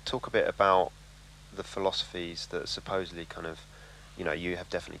should talk a bit about the philosophies that supposedly kind of, you know, you have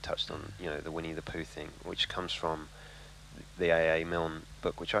definitely touched on, you know, the Winnie the Pooh thing, which comes from the A.A. Milne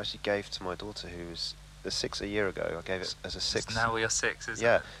book, which I actually gave to my daughter, who was a 6 a year ago. I gave it as a 6. Now We Are 6, isn't it?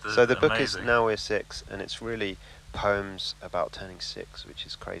 Yeah. So the book is amazing. Now We're 6, and it's really poems about turning 6, which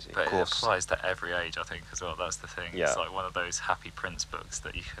is crazy. But of course, it applies to every age, I think, as well. That's the thing. Yeah. It's like one of those Happy Prince books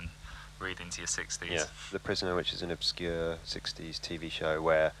that you can read into your 60s. Yeah. The Prisoner, which is an obscure 60s TV show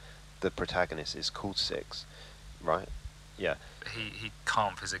where the protagonist is called 6, right? Yeah. He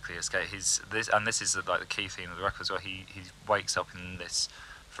can't physically escape. This is like the key theme of the record as well. He wakes up in this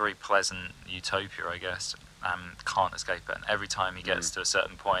very pleasant utopia, I guess, and can't escape it. And every time he gets to a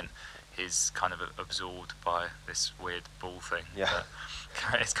certain point, he's kind of absorbed by this weird ball thing. Yeah.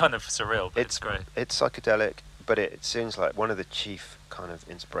 It's kind of surreal, but it's great. It's psychedelic, but it seems like one of the chief kind of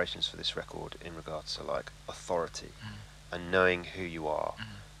inspirations for this record in regards to like authority and knowing who you are.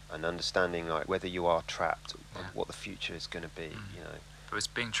 And understanding like whether you are trapped, and what the future is going to be, you know. But it's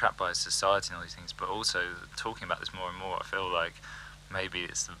being trapped by society and all these things, but also talking about this more and more, I feel like maybe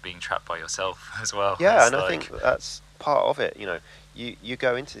it's being trapped by yourself as well. Yeah, and I think that's part of it, you know. You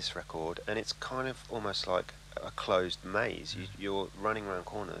go into this record and it's kind of almost like a closed maze. You're running around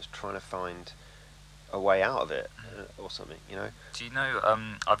corners trying to find a way out of it or something, you know. Do you know,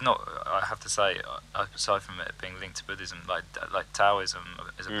 I have to say, aside from it being linked to Buddhism, like Taoism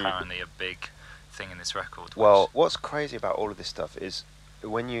is apparently a big thing in this record. Well, what's crazy about all of this stuff is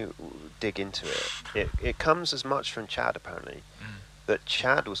when you dig into it comes as much from Chad, apparently, that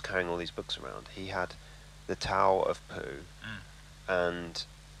Chad was carrying all these books around. He had the Tao of Pooh, and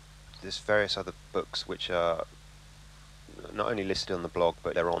there's various other books which are not only listed on the blog,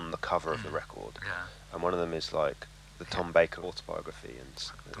 but they're on the cover of the record. Yeah. And one of them is like the Tom Baker autobiography,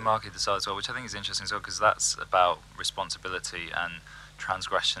 and The Mark He Decides as well, which I think is interesting as well, because that's about responsibility and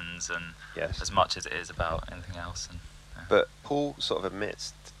transgressions, and as much as it is about anything else. And but Paul sort of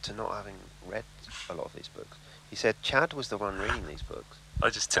admits to not having read a lot of these books. He said Chad was the one reading these books. I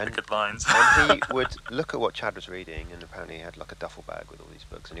just took the good lines. And he would look at what Chad was reading, and apparently he had like a duffel bag with all these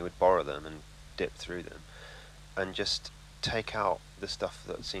books, and he would borrow them and dip through them and just take out the stuff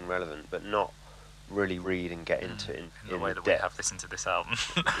that seemed relevant, but not really read and get into in the way that depth. we have listened to this album.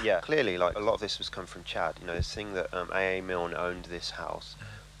 Yeah, clearly, like, a lot of this was come from Chad. You know, this thing that A.A. Milne owned this house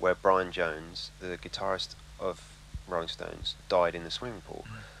where Brian Jones, the guitarist of Rolling Stones, died in the swimming pool.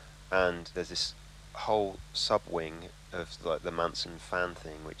 And there's this whole sub-wing of like the Mansun fan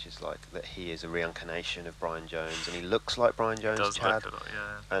thing, which is like that he is a reincarnation of Brian Jones, and he looks like Brian Jones. Does Chad. look a lot,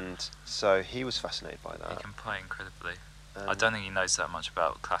 yeah. And so he was fascinated by that. He can play incredibly. I don't think he knows that much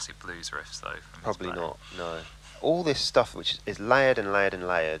about classic blues riffs, though. Probably not, no. All this stuff which is layered and layered and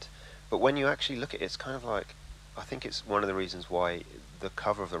layered, but when you actually look at it, it's kind of like, I think it's one of the reasons why the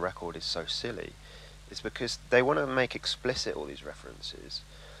cover of the record is so silly, is because they want to make explicit all these references.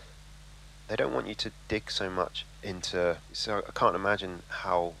 They don't want you to dig so much into... So I can't imagine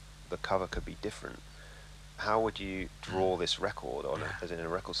how the cover could be different. How would you draw this record on as in a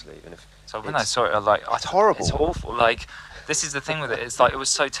record sleeve? And if so when I saw it, it's horrible. It's awful. Like, this is the thing with it. It's like, it was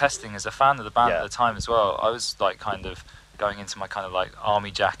so testing as a fan of the band at the time as well. I was like kind of going into my kind of like army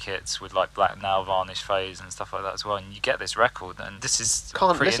jackets with like black nail varnish phase and stuff like that as well. And you get this record, and this is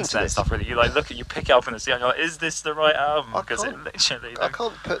pre-internet stuff really. You like you pick it up and see, and you're like, is this the right album? Because it literally... I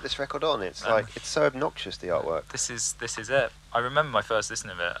can't put this record on. It's like, it's so obnoxious, the artwork. This is it. I remember my first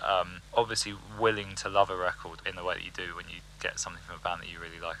listening of it, obviously willing to love a record in the way that you do when you get something from a band that you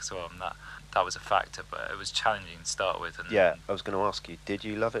really like as well, and that was a factor, but it was challenging to start with. And yeah, I was going to ask you, did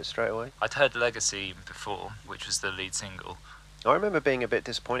you love it straight away? I'd heard Legacy before, which was the lead single. I remember being a bit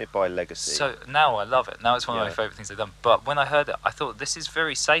disappointed by Legacy. So now I love it. Now it's one of my favourite things they've done. But when I heard it, I thought, this is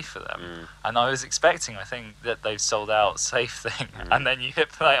very safe for them. And I was expecting, I think, that they've sold out safe thing. And then you hit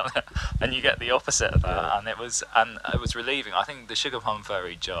play on it, and you get the opposite of that. And it was relieving. I think the Sugar Plum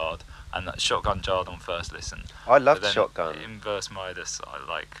Fairy jarred, and that Shotgun jarred on first listen. I loved Shotgun. Inverse Midas, I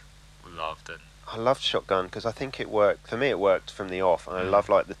loved it. I loved Shotgun because I think it worked. For me, it worked from the off, and I love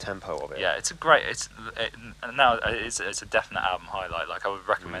like the tempo of it. Yeah, it's a great. It's a definite album highlight. Like, I would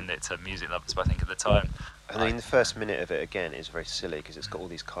recommend it to music lovers, but I think at the time. And then the first minute of it again is very silly because it's got all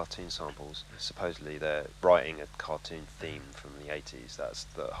these cartoon samples. Supposedly they're writing a cartoon theme from the 80s. That's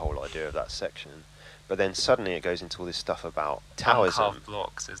the whole idea of that section. But then suddenly it goes into all this stuff about Taoism. Uncarved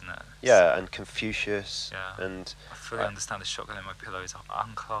blocks, isn't it? Yeah, and Confucius. Yeah. And I fully understand the shotgun in my pillow is an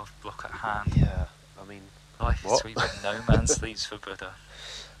uncarved block at hand. Yeah, I mean... Life is sweet, but no man sleeps for Buddha.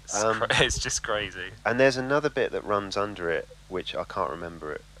 It's just crazy. And there's another bit that runs under it, which I can't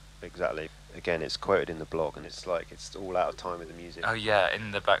remember it exactly. Again, it's quoted in the blog, and it's like it's all out of time with the music. Oh yeah,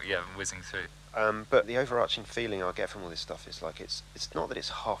 in the back, yeah, whizzing through. But the overarching feeling I get from all this stuff is like it's not that it's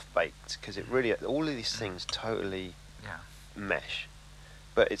half baked, because it really, all of these things totally mesh.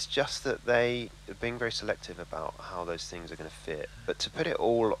 But it's just that they are being very selective about how those things are going to fit. But to put it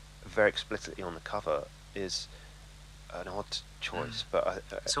all very explicitly on the cover is an odd choice. But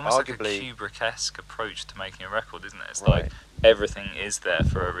it's almost arguably, like a Kubrick-esque approach to making a record, isn't it? It's like everything is there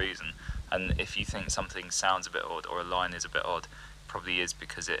for a reason. And if you think something sounds a bit odd or a line is a bit odd, probably is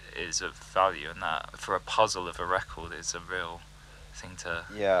because it is of value, and that for a puzzle of a record is a real thing to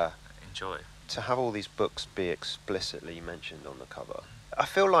enjoy. To have all these books be explicitly mentioned on the cover, I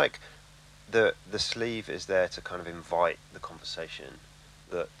feel like the sleeve is there to kind of invite the conversation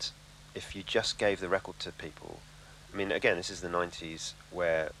that if you just gave the record to people, I mean, again, this is the 90s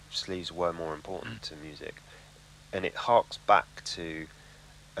where sleeves were more important to music, and it harks back to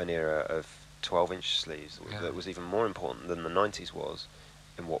an era of 12-inch sleeves that was even more important than the 90s was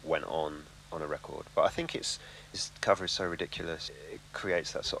in what went on a record. But I think this cover is so ridiculous, it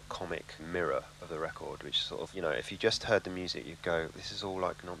creates that sort of comic mirror of the record, which sort of, you know, if you just heard the music, you'd go, this is all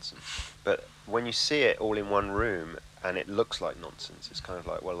like nonsense. But when you see it all in one room and it looks like nonsense, it's kind of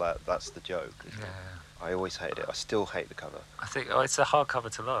like, well, that's the joke. I always hated it. I still hate the cover. I think it's a hard cover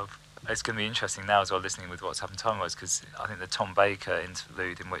to love. It's going to be interesting now as well, listening with What's Happened Time-wise, because I think the Tom Baker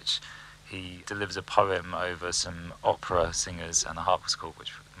interlude in which he delivers a poem over some opera singers and a harpsichord,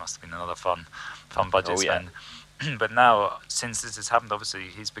 which must have been another fun budget spend. But now, since this has happened, obviously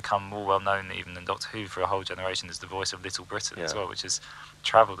he's become more well known even than Doctor Who for a whole generation as the voice of Little Britain as well, which has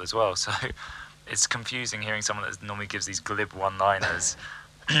travelled as well. So it's confusing hearing someone that normally gives these glib one-liners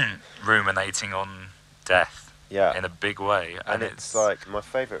ruminating on death in a big way. And it's like, my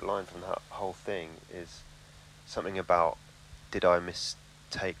favourite line from that whole thing is something about, did I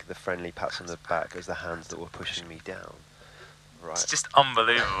mistake the friendly pats on the back as the hands that were pushing me down? Right. It's just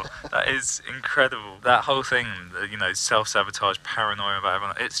unbelievable. That is incredible. That whole thing, you know, self-sabotage, paranoia about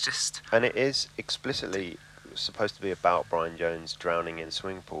everyone, it's just... And it is explicitly supposed to be about Brian Jones drowning in a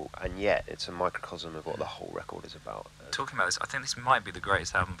swimming pool, and yet it's a microcosm of what the whole record is about. Talking about this, I think this might be the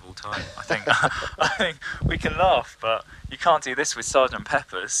greatest album of all time. I think we can laugh, but you can't do this with Sgt.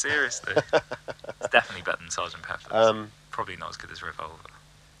 Pepper, seriously. definitely better than Sgt. Pepper's. Probably not as good as Revolver.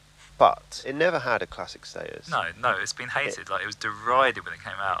 But it never had a classic status. No, it's been hated. Like, it was derided when it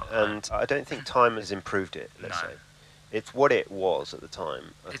came out. And I don't think time has improved it, let's say. It's what it was at the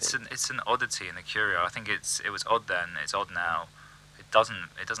time. It's an oddity and a curio. I think it was odd then, it's odd now. It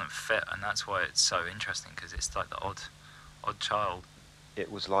doesn't fit, and that's why it's so interesting, because it's like the odd child.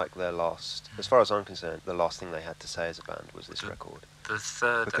 It was like their last, as far as I'm concerned, the last thing they had to say as a band was this record. The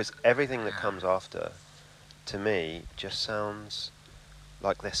third, because everything that comes after, to me, just sounds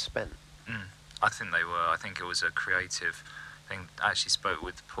like they're spent. I think they were. I think it was a creative thing. I actually spoke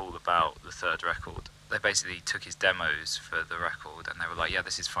with Paul about the third record. They basically took his demos for the record, and they were like, yeah,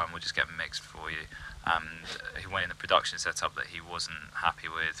 this is fine, we'll just get them mixed for you. And he went in a production setup that he wasn't happy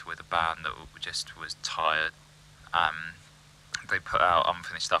with a band that just was tired. They put out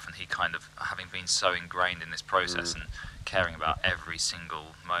unfinished stuff, and he kind of, having been so ingrained in this process and caring about every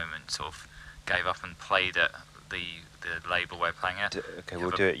single moment, sort of gave up and played at the label way of playing it.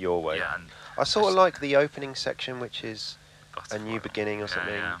 We'll do it your way. Yeah, and I sort of like the opening section, which is Butterfly. a new beginning or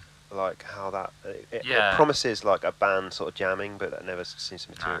something. Yeah. Like how that it promises like a band sort of jamming, but that never seems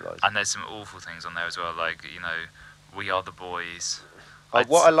to materialise. And there's some awful things on there as well, like, you know, We Are the Boys.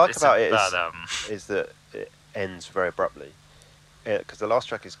 What I like about it is that it ends very abruptly, because the last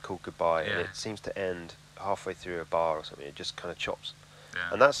track is called Goodbye, and it seems to end halfway through a bar or something. It just kind of chops,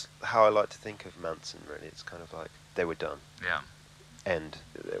 and that's how I like to think of Mansun. Really, it's kind of like they were done. Yeah. End.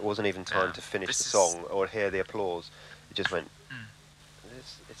 It wasn't even time to finish the song or hear the applause. It just went.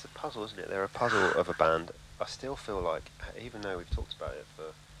 It's a puzzle, isn't it? They're a puzzle of a band. I still feel like, even though we've talked about it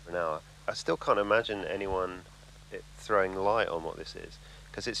for an hour, I still can't imagine anyone throwing light on what this is,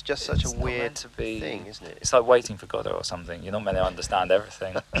 because it's just such a weird thing, isn't it? It's like Waiting for Godot or something. You're not meant to understand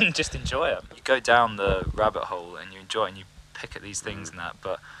everything. Just enjoy it. You go down the rabbit hole and you enjoy it, and you pick at these things and that,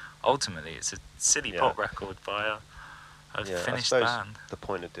 but ultimately it's a silly pop record by a finished band. The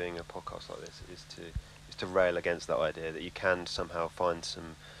point of doing a podcast like this is to rail against that idea that you can somehow find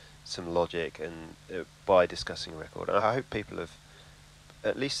some logic and by discussing a record. And I hope people have,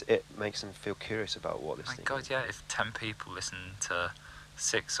 at least it makes them feel curious about what this thing is. My God, yeah, if 10 people listen to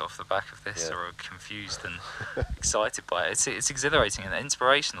 6 off the back of this or are confused and excited by it, it's exhilarating and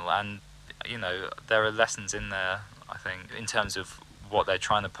inspirational, and, you know, there are lessons in there, I think, in terms of what they're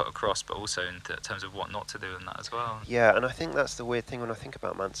trying to put across, but also in terms of what not to do in that as well. Yeah, and I think that's the weird thing when I think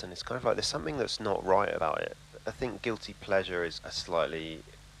about Mansun. It's kind of like there's something that's not right about it. I think guilty pleasure is a slightly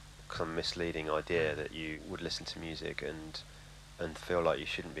kind of misleading idea, that you would listen to music and feel like you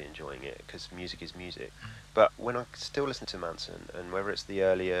shouldn't be enjoying it, because music is music. But when I still listen to Mansun, and whether it's the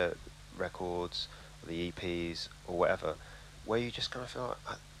earlier records or the EPs or whatever, where you just kind of feel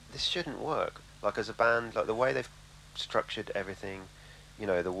like, this shouldn't work. Like, as a band, like the way they've structured everything, you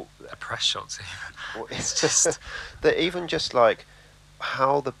know, the press shots even. It's just that, even just like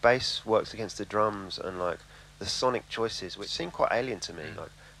how the bass works against the drums, and like the sonic choices, which seem quite alien to me. Like,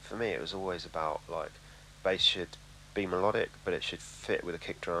 for me, it was always about like bass should be melodic, but it should fit with a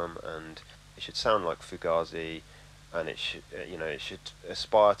kick drum, and it should sound like Fugazi, and it should, it should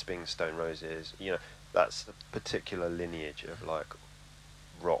aspire to being Stone Roses. You know, that's the particular lineage of like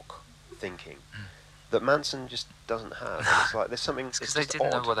rock thinking that Mansun just doesn't have. And it's like there's something. It's because they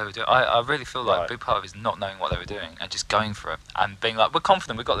didn't know what they were doing. I really feel like a big part of it is not knowing what they were doing and just going for it and being like, we're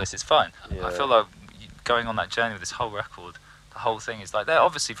confident, we've got this, it's fine. Yeah. I feel like going on that journey with this whole record, the whole thing is like, they're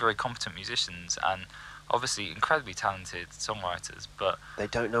obviously very competent musicians and obviously incredibly talented songwriters, but they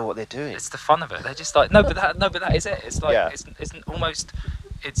don't know what they're doing. It's the fun of it. They're just like, no, but that is it. It's like it's almost.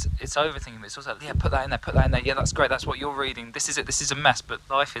 It's overthinking, but it's also like, put that in there, yeah, that's great, that's what you're reading, this is it, this is a mess, but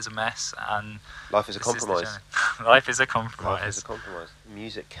life is a mess, and life is a compromise. Life is a compromise. Life is a compromise.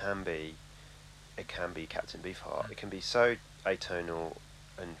 Music can be Captain Beefheart. It can be so atonal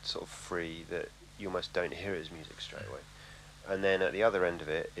and sort of free that you almost don't hear it as music straight away. And then at the other end of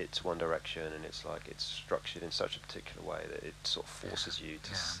it, it's One Direction, and it's like it's structured in such a particular way that it sort of forces you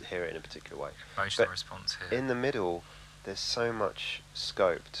to hear it in a particular way. Emotional response here. In the middle, there's so much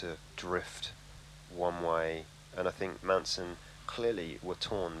scope to drift one way, and I think Mansun clearly were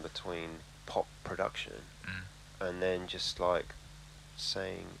torn between pop production and then just like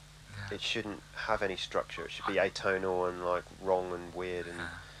saying it shouldn't have any structure. It should be atonal and like wrong and weird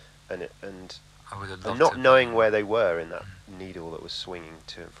and not knowing where they were in that needle that was swinging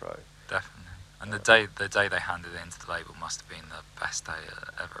to and fro. Definitely. And the day they handed it into the label must have been the best day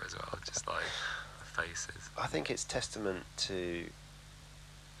ever as well. Just like the faces. I think it's testament to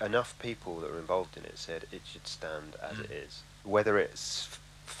enough people that are involved in it said it should stand as it is. Whether it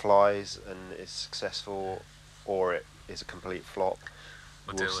flies and is successful or it is a complete flop,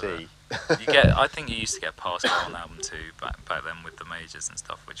 We'll we'll deal with see. I think you used to get passed on album 2 back then with the majors and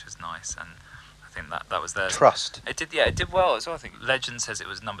stuff, which was nice, and I think that was theirs. Trust. It did well as well. I think Legend says it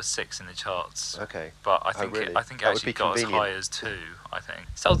was number 6 in the charts. Okay. But I think really? it That would actually be got convenient. as high as 2. I think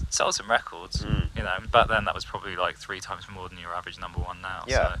sold some records. You know, back then that was probably like 3 times more than your average number 1 now.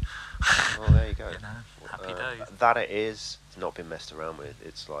 Yeah. So, Well, there you go. you know, happy days. That it is. It's not been messed around with.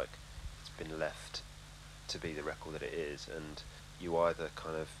 It's like it's been left to be the record that it is, and you either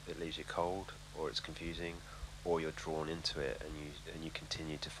kind of it leaves you cold, or it's confusing, or you're drawn into it, and you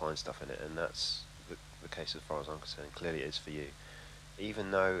continue to find stuff in it, and that's the case as far as I'm concerned. Clearly, it is for you.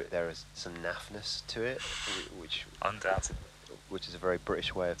 Even though there is some naffness to it, which Undoubtedly. which is a very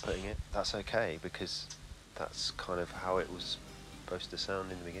British way of putting it, that's okay, because that's kind of how it was supposed to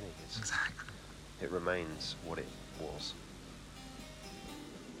sound in the beginning. Exactly. It remains what it was.